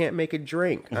 but you can't make it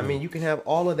drink. Mm-hmm. You can have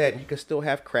all of that. And you can still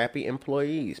have crappy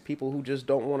employees, people who just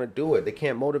don't want to do it. They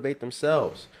can't motivate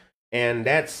themselves. And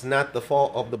that's not the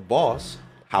fault of the boss.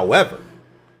 However,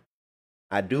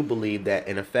 I do believe that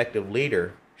an effective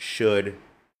leader should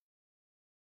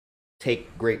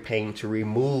take great pain to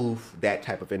remove that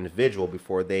type of individual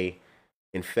before they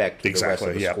infect the rest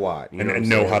of the squad. And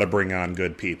know how to bring on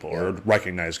good people or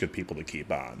recognize good people to keep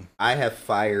on. I have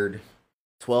fired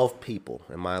 12 people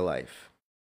in my life,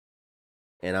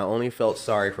 and I only felt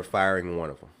sorry for firing one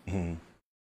of them. Mm-hmm.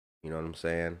 You know what I'm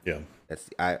saying? Yeah.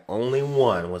 Only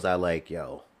one was I like,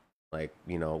 yo, like,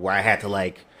 you know, where I had to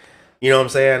like, you know what I'm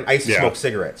saying? I used to smoke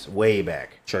cigarettes way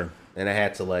back. Sure. And I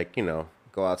had to like, you know,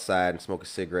 go outside and smoke a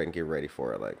cigarette and get ready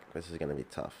for it. Like, this is going to be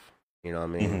tough. You know what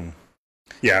I mean? Mm-hmm.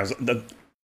 Yeah.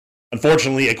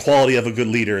 Unfortunately, a quality of a good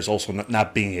leader is also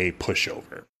not being a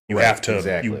pushover. You have to,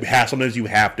 sometimes you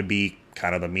have to be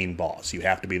kind of the mean boss. You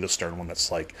have to be the stern one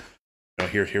that's like, you know,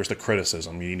 here's the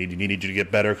criticism. You need you to get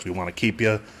better because we want to keep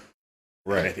you.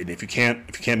 Right. And if you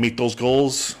can't meet those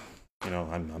goals, you know,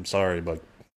 I'm sorry, but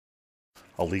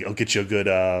I'll get you a good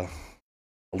I'll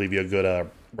leave you a good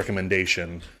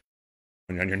recommendation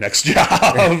when you're on your next job.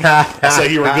 I'll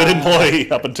say you were a good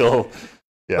employee up until.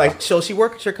 Yeah. Like, so she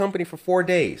worked at your company for 4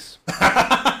 days.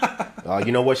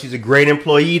 You know what? She's a great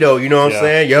employee, though. You know what I'm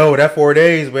saying? Yo, that 4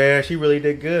 days, man, she really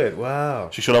did good. Wow.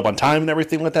 She showed up on time and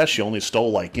everything like that. She only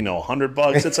stole like, you know,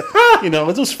 $100. It's you know,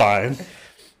 it was fine.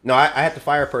 No, I had to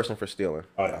fire a person for stealing.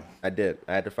 Oh yeah, I did.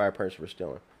 I had to fire a person for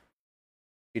stealing.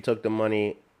 She took the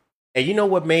money, and you know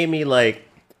what made me like?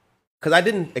 Because I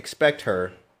didn't expect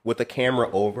her with the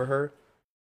camera over her.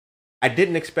 I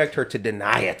didn't expect her to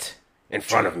deny it in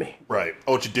front of me. Right.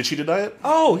 Oh, did she deny it?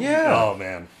 Oh, yeah. Oh,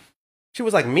 man. She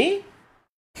was like, me?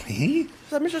 Me? She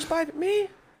was like, Mr. Spider, me?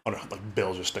 Oh, no, like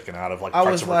bills are sticking out of like I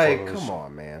was like, come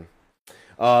on, man.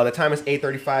 The time is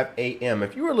 8:35 a.m.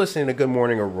 If you were listening to Good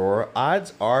Morning Aurora,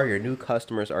 odds are your new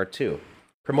customers are too.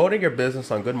 Promoting your business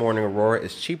on Good Morning Aurora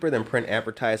is cheaper than print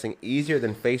advertising, easier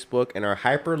than Facebook, and our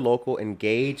hyper-local,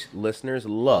 engaged listeners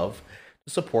love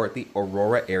to support the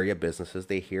Aurora area businesses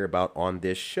they hear about on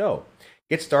this show.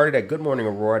 Get started at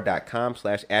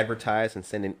goodmorningaurora.com/advertise and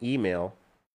send an email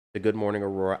to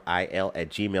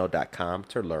goodmorningaurora.il@gmail.com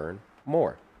to learn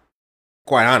more.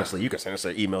 Quite honestly, you can send us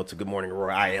an email to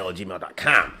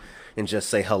goodmorningaurora.il@gmail.com and just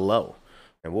say hello,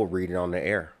 and we'll read it on the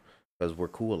air because we're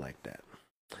cool like that.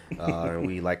 And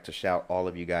we like to shout all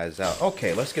of you guys out.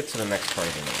 Okay, let's get to the next part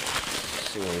of the news. Let's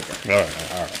see what we got.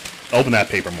 All right. Open that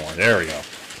paper more. There we go.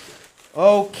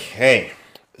 Okay,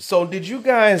 so did you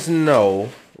guys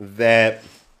know that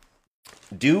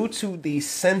due to the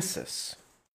census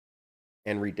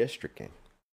and redistricting,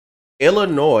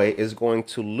 Illinois is going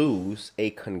to lose a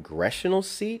congressional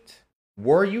seat?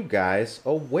 Were you guys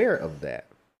aware of that?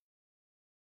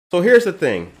 So here's the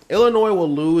thing. Illinois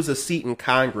will lose a seat in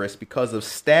Congress because of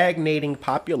stagnating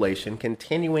population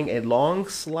continuing a long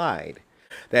slide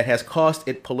that has cost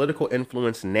it political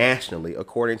influence nationally,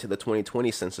 according to the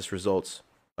 2020 census results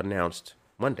announced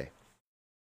Monday.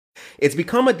 It's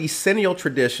become a decennial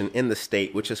tradition in the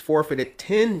state, which has forfeited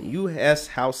 10 U.S.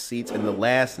 House seats in the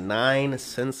last 9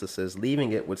 censuses,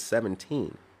 leaving it with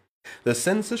 17. The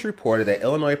census reported that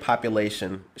Illinois'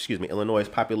 population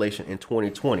in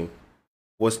 2020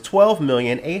 was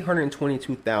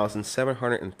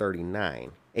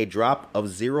 12,822,739, a drop of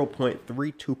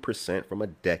 0.32% from a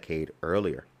decade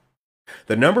earlier.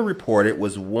 The number reported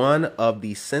was one of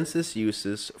the census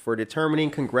uses for determining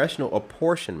congressional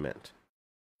apportionment,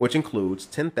 which includes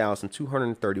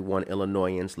 10,231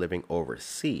 Illinoisans living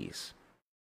overseas.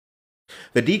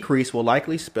 The decrease will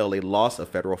likely spell a loss of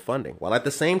federal funding, while at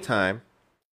the same time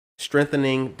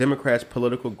strengthening Democrats'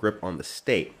 political grip on the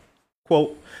state.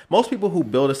 Quote, most people who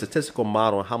build a statistical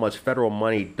model on how much federal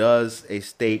money does a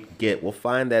state get will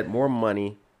find that more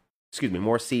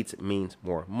seats means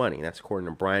more money. That's according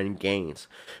to Brian Gaines,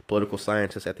 political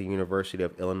scientist at the University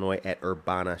of Illinois at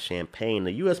Urbana-Champaign.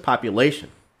 The U.S. population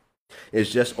is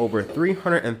just over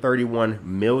 331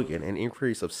 million, an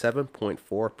increase of 7.4%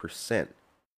 from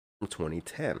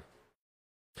 2010.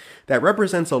 That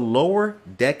represents a lower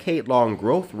decade-long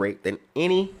growth rate than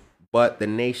any but the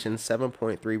nation's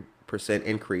 7.3%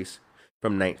 increase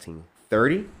from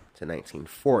 1930 to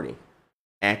 1940,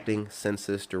 acting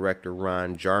Census Director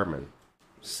Ron Jarman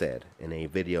said in a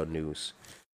video news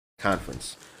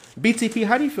conference. BTP,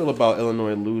 how do you feel about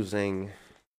Illinois losing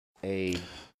a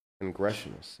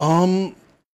congressional seat?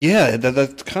 Yeah,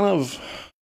 that's kind of.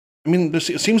 I mean,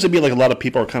 it seems to be like a lot of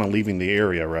people are kind of leaving the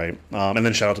area, right? And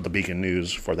then shout out to the Beacon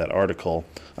News for that article.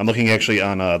 I'm looking actually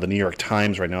on the New York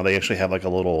Times right now. They actually have like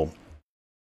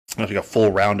a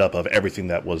full roundup of everything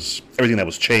that was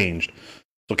changed.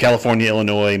 So California,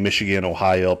 Illinois, Michigan,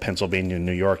 Ohio, Pennsylvania, and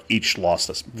New York each lost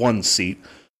us one seat.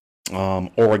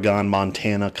 Oregon,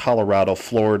 Montana, Colorado,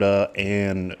 Florida,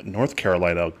 and North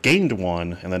Carolina gained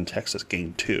one, and then Texas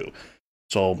gained 2.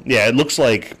 So, yeah, it looks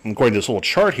like, according to this little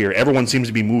chart here, everyone seems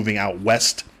to be moving out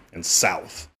west and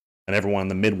south. And everyone in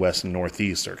the Midwest and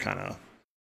Northeast are kind of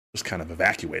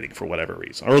evacuating for whatever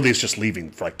reason. Or at least just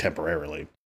leaving for, like, temporarily.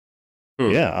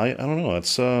 Yeah, I don't know.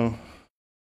 It's, people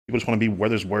just want to be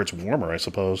where it's warmer, I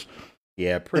suppose.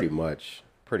 Yeah, pretty much.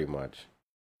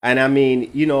 And I mean,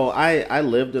 I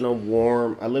lived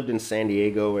in San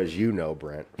Diego, as you know,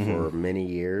 Brent, for many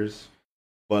years.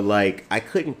 But, like, I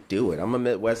couldn't do it. I'm a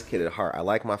Midwest kid at heart. I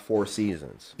like my 4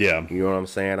 seasons. Yeah. You know what I'm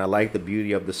saying? I like the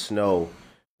beauty of the snow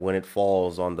when it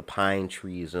falls on the pine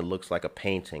trees and it looks like a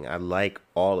painting. I like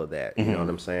all of that. You know what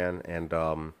I'm saying? And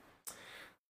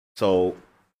so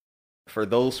for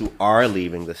those who are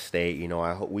leaving the state,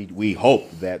 we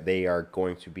hope that they are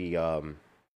going to be,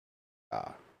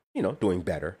 doing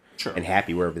better. Sure. And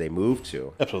happy wherever they move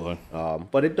to. Absolutely.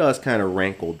 But it does kind of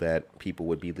rankle that people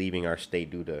would be leaving our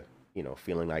state due to,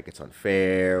 feeling like it's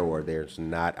unfair or there's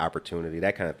not opportunity.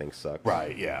 That kind of thing sucks.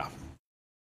 Right, yeah.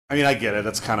 I mean, I get it.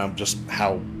 That's kind of just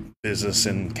how business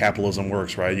and capitalism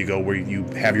works, right? You go where you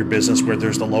have your business where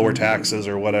there's the lower taxes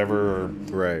or whatever. Or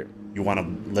right. You want to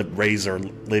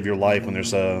live your life when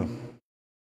there's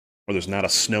not a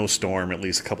snowstorm at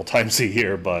least a couple times a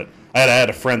year. But I had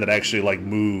a friend that actually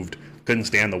moved, couldn't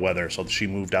stand the weather, so she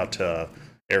moved out to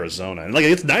Arizona. And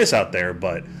it's nice out there,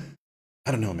 but I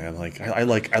don't know, man. I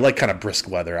like kind of brisk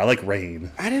weather. I like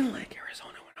rain. I didn't like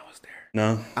Arizona when I was there.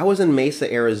 No? I was in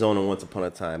Mesa, Arizona once upon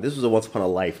a time. This was a once upon a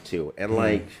life too. And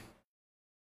I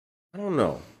don't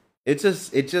know. It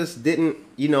just didn't,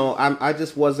 I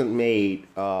just wasn't made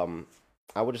I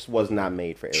just was not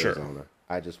made for Arizona. Sure.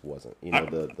 I just wasn't.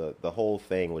 The whole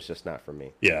thing was just not for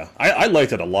me. Yeah. I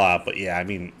liked it a lot, but yeah, I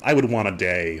mean, I would want a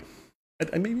day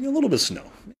maybe a little bit of snow,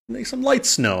 maybe some light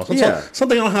snow. Yeah.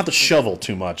 Something I don't have to shovel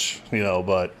too much,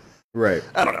 but Right.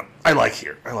 I don't know. I like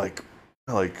here. I like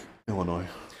Illinois.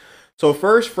 So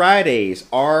First Fridays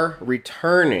are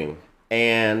returning,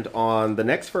 and on the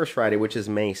next First Friday, which is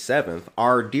May 7th,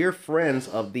 our dear friends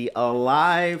of the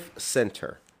Alive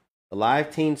Center,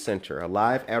 Alive Teen Center,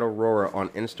 Alive at Aurora on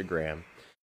Instagram,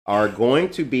 are going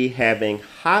to be having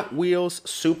Hot Wheels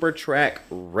Super Track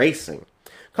Racing.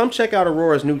 Come check out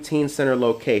Aurora's new Teen Center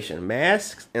location.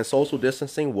 Masks and social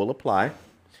distancing will apply,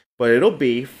 but it'll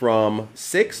be from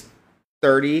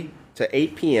 6:30 to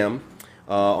 8 p.m.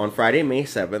 On Friday, May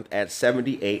 7th at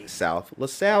 78 South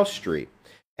LaSalle Street.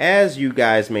 As you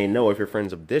guys may know, if you're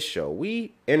friends of this show,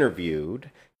 we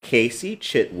interviewed Casey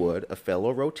Chitwood, a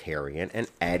fellow Rotarian, and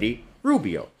Addie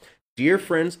Rubio, dear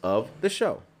friends of the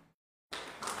show.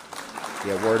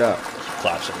 Yeah, word up.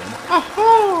 Clash it in.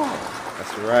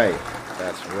 That's right.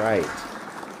 That's right.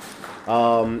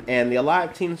 And the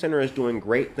Alive Teen Center is doing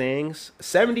great things.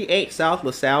 78 South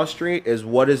LaSalle Street is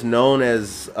what is known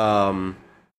as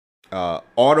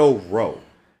Auto Row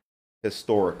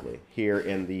historically here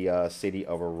in the city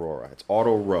of Aurora. It's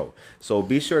Auto Row. So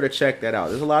be sure to check that out.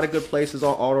 There's a lot of good places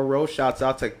on Auto Row. Shouts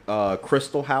out to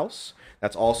Crystal House.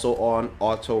 That's also on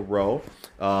Auto Row.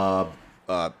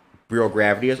 Bureau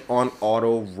Gravity is on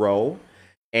Auto Row.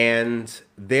 And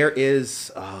there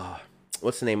is,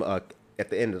 what's the name? At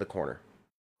the end of the corner,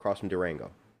 across from Durango.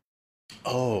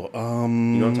 Oh, you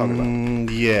know what I'm talking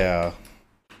about? Yeah.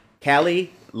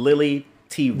 Callie Lily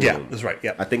Tea Room. Yeah, that's right.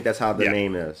 Yeah. I think that's how the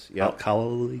name is. Yeah. Calla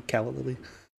Lily. Calla Lily?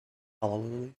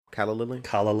 Calla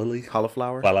Lily.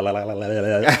 Cauliflower? La la la la la la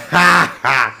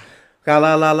la. La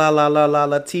la la la la la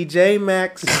la TJ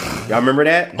Maxx. Y'all remember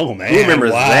that? Oh man. Who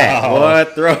remembers wow. that?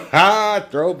 What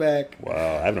throwback. Wow,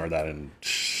 I haven't heard that in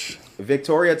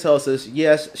Victoria tells us,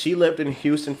 yes, she lived in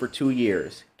Houston for 2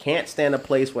 years. Can't stand a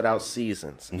place without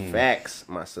seasons. Facts,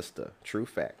 my sister. True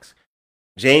facts.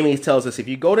 Jamie tells us, if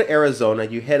you go to Arizona,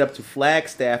 you head up to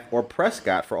Flagstaff or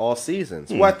Prescott for all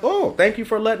seasons. What? Oh, thank you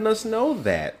for letting us know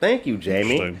that. Thank you,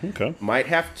 Jamie. Okay. Might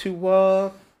have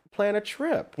to plan a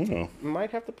trip. Oh.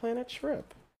 Might have to plan a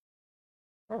trip.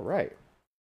 All right.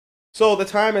 So the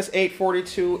time is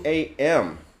 8:42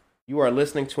 a.m. You are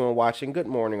listening to and watching Good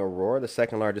Morning Aurora, the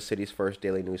second largest city's first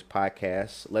daily news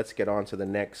podcast. Let's get on to the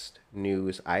next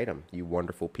news item, you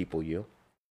wonderful people, you.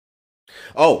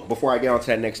 Oh, before I get on to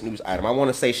that next news item, I want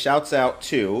to say shouts out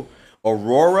to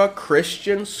Aurora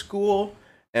Christian School,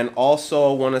 and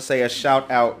also want to say a shout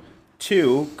out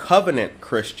to Covenant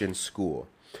Christian School.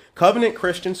 Covenant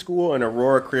Christian School and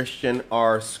Aurora Christian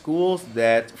are schools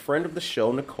that a friend of the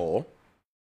show, Nicole,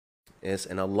 is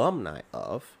an alumni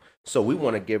of. So we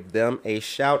want to give them a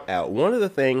shout out. One of the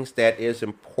things that is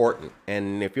important,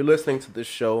 and if you're listening to this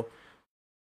show,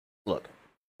 look,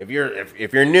 if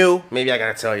you're new, maybe I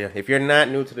gotta tell you, if you're not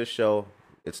new to the show,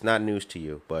 it's not news to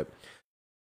you. But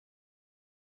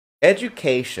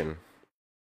education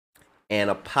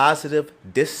and a positive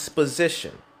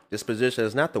disposition. Disposition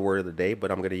is not the word of the day,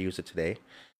 but I'm going to use it today.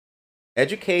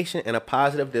 Education and a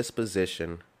positive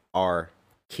disposition are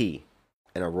key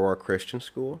in Aurora Christian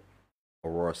School,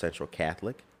 Aurora Central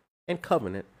Catholic, and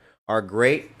Covenant are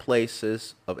great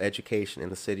places of education in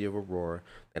the city of Aurora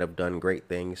that have done great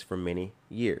things for many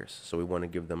years. So we want to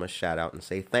give them a shout out and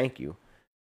say thank you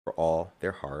for all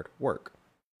their hard work.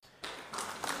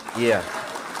 Yeah.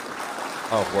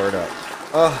 Oh, word up.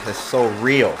 Oh, it's so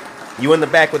real. You in the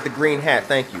back with the green hat.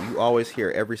 Thank you. You always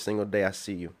here every single day I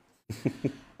see you.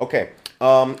 Okay.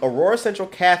 Aurora Central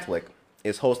Catholic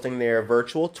is hosting their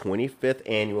virtual 25th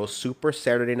annual Super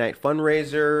Saturday Night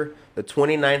Fundraiser the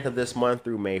 29th of this month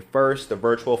through May 1st. The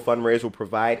virtual fundraiser will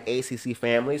provide ACC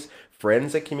families,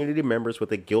 friends, and community members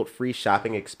with a guilt-free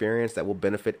shopping experience that will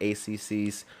benefit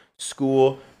ACC's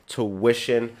school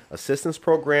tuition assistance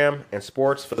program and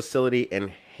sports facility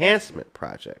enhancement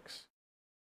projects.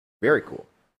 Very cool.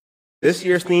 This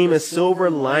year's theme is Silver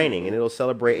Lining, and it'll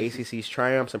celebrate ACC's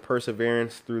triumphs and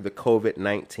perseverance through the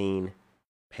COVID-19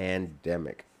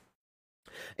 pandemic.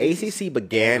 ACC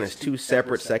began as two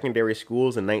separate secondary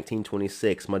schools in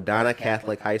 1926, Madonna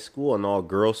Catholic High School, an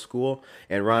all-girls school,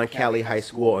 and Roncalli High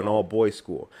School, an all-boys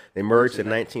school. They merged in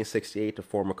 1968 to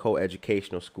form a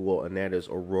co-educational school, and that is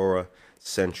Aurora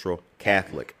Central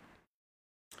Catholic.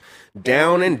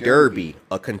 Down in Derby,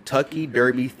 a Kentucky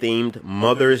Derby-themed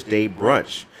Mother's Day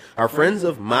brunch. Our friends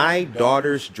of My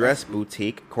Daughter's Dress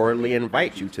Boutique cordially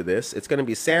invite you to this. It's going to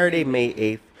be Saturday, May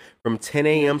 8th from 10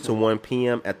 a.m. to 1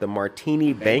 p.m. at the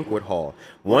Martini Banquet Hall,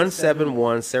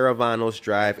 171 Saravanos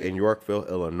Drive in Yorkville,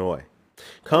 Illinois.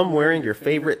 Come wearing your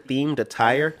favorite themed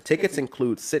attire. Tickets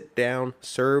include sit-down,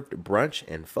 served brunch,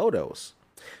 and photos.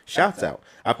 Shouts out.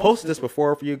 I posted this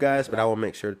before for you guys, but I will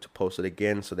make sure to post it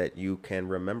again so that you can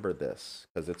remember this,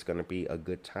 because it's going to be a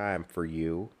good time for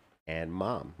you and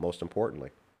mom, most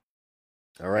importantly.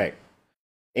 All right.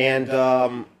 And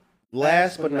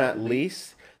last but not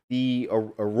least, the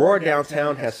Aurora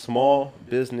Downtown has small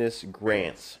business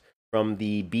grants from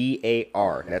the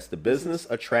BAR. That's the Business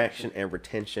Attraction and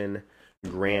Retention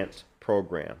Grant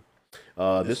Program.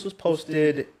 This was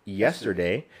posted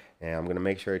yesterday, and I'm going to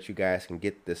make sure that you guys can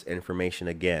get this information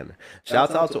again.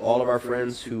 Shouts out to all of our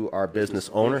friends who are business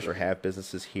owners or have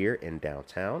businesses here in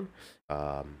downtown.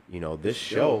 This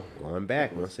show, going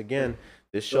back once again,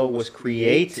 this show was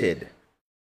created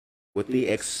with the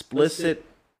explicit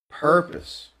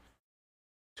purpose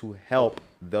to help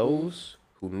those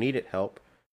who needed help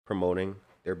promoting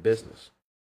their business.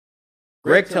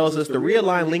 Greg tells us to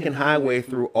realign Lincoln Highway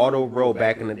through Auto Row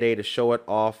back in the day to show it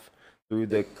off through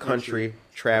the country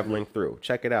traveling through.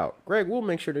 Check it out. Greg, we'll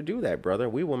make sure to do that, brother.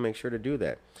 We will make sure to do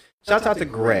that. Shouts out to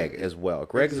Greg as well.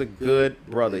 Greg is a good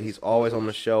brother. He's always on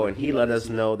the show, and he let us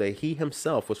know that he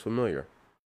himself was familiar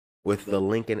with the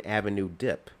Lincoln Avenue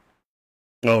dip.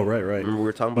 Oh, right. Remember we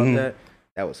were talking about that?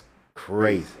 That was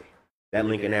crazy. That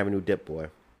Lincoln Avenue dip, boy.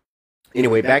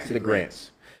 Anyway, back to the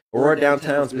grants. Aurora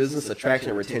Downtown's Business Attraction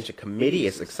and Retention Committee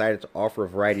is excited to offer a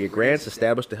variety of grants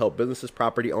established to help businesses,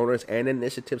 property owners, and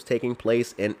initiatives taking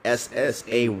place in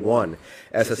SSA1.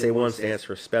 SSA1 stands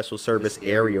for Special Service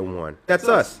Area 1. That's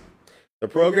us. The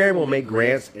program will make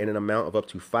grants in an amount of up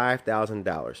to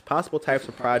 $5,000. Possible types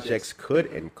of projects could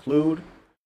include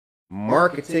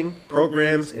marketing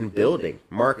programs and building,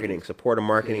 marketing, support of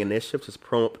marketing initiatives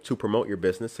to promote your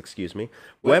business,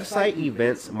 website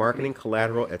events, marketing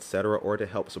collateral, etc., or to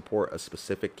help support a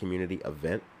specific community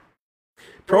event.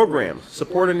 Programs,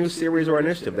 support a new series or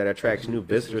initiative that attracts new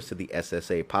visitors to the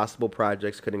SSA. Possible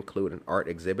projects could include an art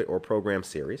exhibit or program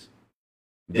series.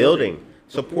 Building,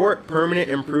 support permanent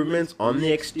improvements on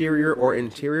the exterior or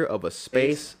interior of a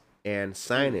space, and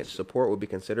signage. Support will be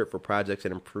considered for projects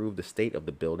that improve the state of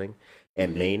the building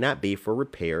and may not be for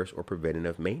repairs or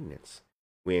preventative maintenance.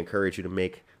 We encourage you to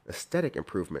make aesthetic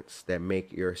improvements that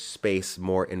make your space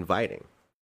more inviting.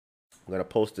 I'm going to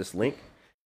post this link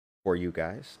for you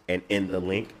guys, and in the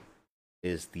link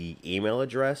is the email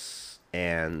address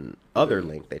and other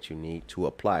link that you need to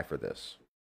apply for this.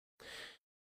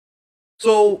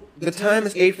 So the time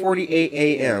is 8:48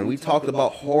 a.m. We talked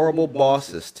about horrible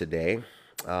bosses today.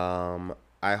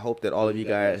 I hope that all of you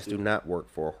guys do not work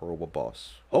for a horrible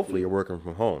boss. Hopefully you're working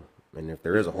from home. And if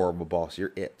there is a horrible boss,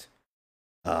 you're it.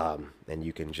 And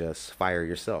you can just fire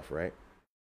yourself, right?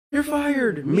 You're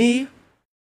fired. Me?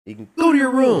 You can go to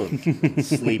your room,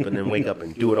 sleep, and then wake up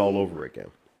and do it all over again.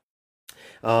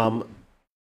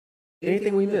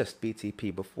 Anything we missed,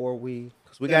 BTP, before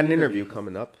because we got an interview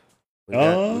coming up. We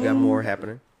got more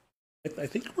happening. I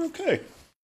think we're okay.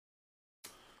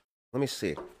 Let me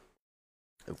see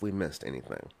if we missed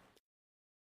anything.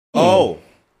 Oh,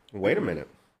 wait a minute.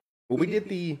 Well, we did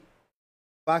the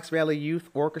Fox Valley Youth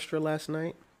Orchestra last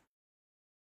night.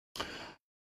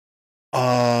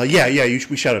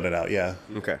 We shouted it out, yeah.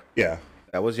 Okay. Yeah.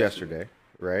 That was yesterday,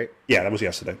 right? Yeah, that was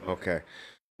yesterday. Okay.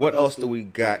 What else do we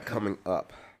got coming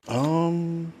up?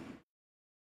 Not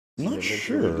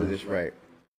sure. Do this right.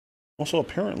 Also,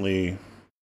 apparently,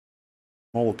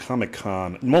 Mole Comic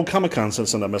Con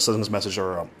sent a message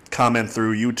or a comment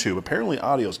through YouTube. Apparently,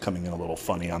 audio's coming in a little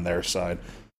funny on their side.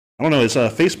 I don't know. Is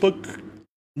Facebook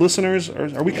listeners,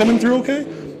 are we coming through okay?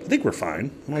 I think we're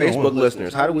fine. Facebook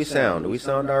listeners, how do we sound? Do we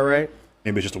sound all right?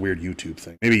 Maybe it's just a weird YouTube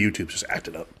thing. Maybe YouTube's just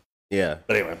acted up. Yeah.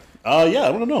 But anyway, I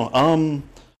don't know.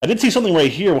 I did see something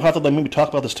right here. We'll have to maybe talk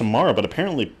about this tomorrow, but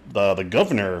apparently the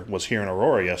governor was here in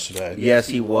Aurora yesterday. Yes,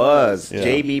 he was. Yeah.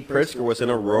 J.B. Pritzker was in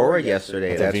Aurora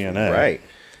yesterday. That's VNA. Right.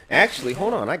 Actually,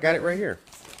 hold on. I got it right here.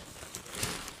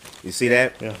 You see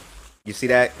that? Yeah. You see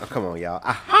that? Oh, come on, y'all.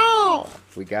 Aha!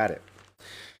 We got it.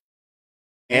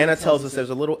 Anna tells us there's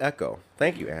a little echo.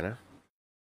 Thank you, Anna.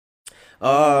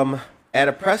 At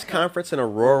a press conference in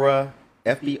Aurora,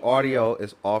 FB audio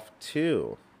is off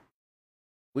too.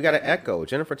 We got an echo.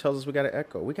 Jennifer tells us we got an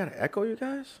echo. We got an echo, you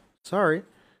guys? Sorry.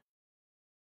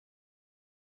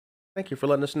 Thank you for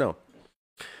letting us know.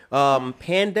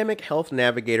 Pandemic Health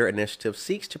Navigator Initiative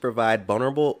seeks to provide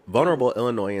vulnerable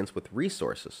Illinoisans with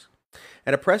resources.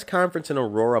 At a press conference in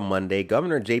Aurora Monday,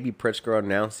 Governor J.B. Pritzker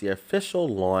announced the official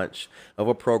launch of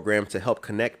a program to help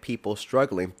connect people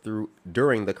struggling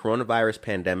during the coronavirus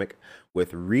pandemic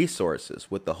with resources,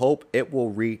 with the hope it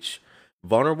will reach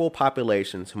vulnerable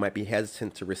populations who might be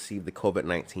hesitant to receive the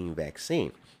COVID-19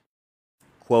 vaccine.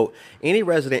 Quote, any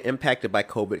resident impacted by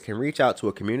COVID can reach out to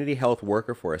a community health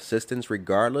worker for assistance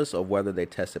regardless of whether they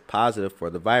tested positive for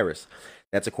the virus.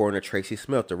 That's according to Tracy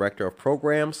Smith, Director of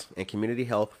Programs and Community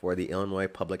Health for the Illinois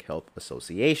Public Health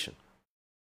Association.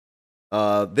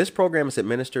 This program is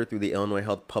administered through the Illinois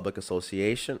Public Health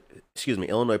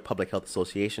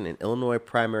Association and Illinois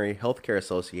Primary Healthcare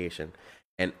Association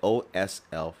and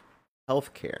OSL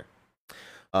Healthcare.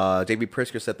 J.B.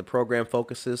 Pritzker said the program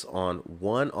focuses on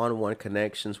one-on-one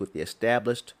connections with the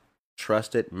established,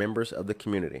 trusted members of the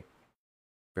community.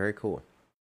 Very cool.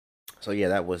 So yeah,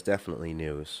 that was definitely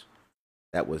news.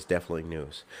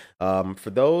 For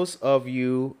those of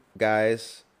you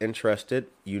guys interested,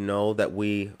 you know that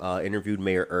we interviewed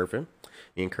Mayor Irvin.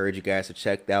 We encourage you guys to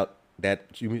check out that.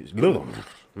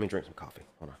 Let me drink some coffee.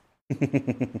 Hold on.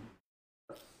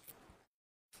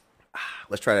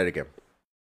 Let's try that again.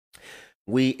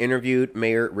 We interviewed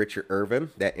Mayor Richard Irvin.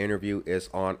 That interview is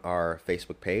on our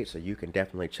Facebook page, so you can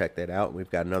definitely check that out. We've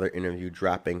got another interview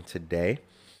dropping today.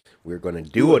 We're going to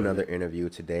do another interview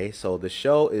today, so the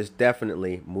show is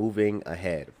definitely moving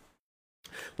ahead.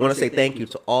 I want to say thank you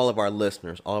to all of our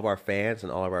listeners, all of our fans,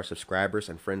 and all of our subscribers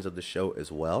and friends of the show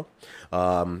as well.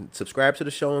 Subscribe to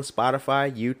the show on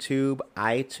Spotify, YouTube,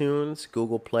 iTunes,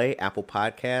 Google Play, Apple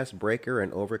Podcasts, Breaker,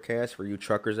 and Overcast for you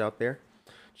truckers out there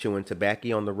chewing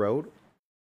tobacco on the road.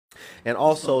 And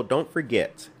also, don't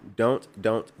forget to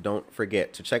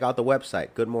check out the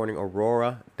website,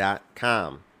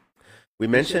 goodmorningaurora.com. We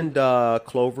mentioned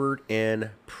Clovered in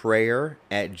Prayer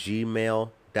at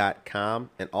gmail.com,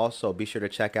 and also be sure to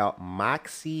check out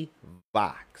Moxie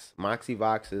Vox. Moxie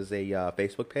Vox is a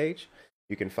Facebook page.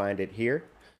 You can find it here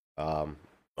on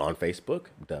Facebook,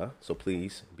 so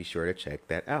please be sure to check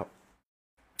that out.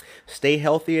 Stay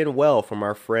healthy and well from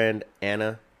our friend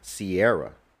Anna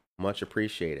Sierra. Much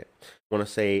appreciated. I want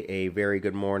to say a very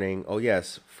good morning. Oh,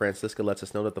 yes, Francisca lets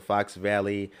us know that the Fox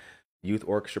Valley Youth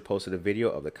Orchestra posted a video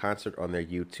of the concert on their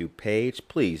YouTube page.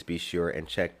 Please be sure and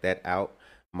check that out,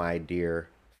 my dear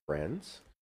friends.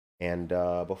 And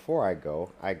before I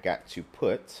go, I got to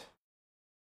put...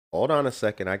 Hold on a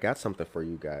second. I got something for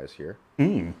you guys here.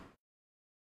 Oh,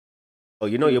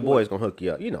 you know your boy's going to hook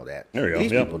you up. You know that. There we go.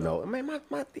 These people know. Man,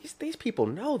 these people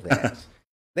know that.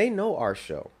 They know our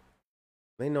show.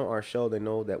 They know our show. They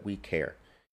know that we care.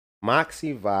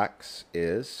 Moxie Vox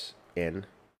is in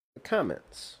the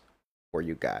comments for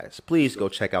you guys. Please go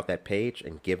check out that page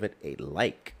and give it a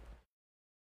like.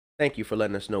 Thank you for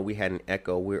letting us know we had an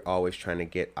echo. We're always trying to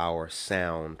get our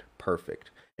sound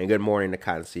perfect. And good morning to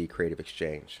Cottonseed Creative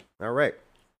Exchange. All right.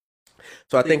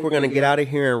 So I think we're going to get out of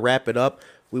here and wrap it up.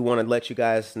 We want to let you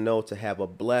guys know to have a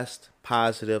blessed,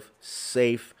 positive,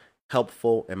 safe,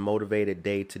 helpful, and motivated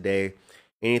day today.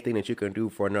 Anything that you can do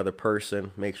for another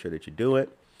person, make sure that you do it.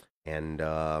 And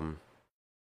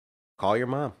call your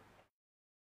mom.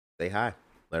 Say hi.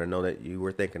 Let her know that you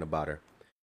were thinking about her.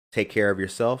 Take care of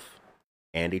yourself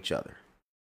and each other.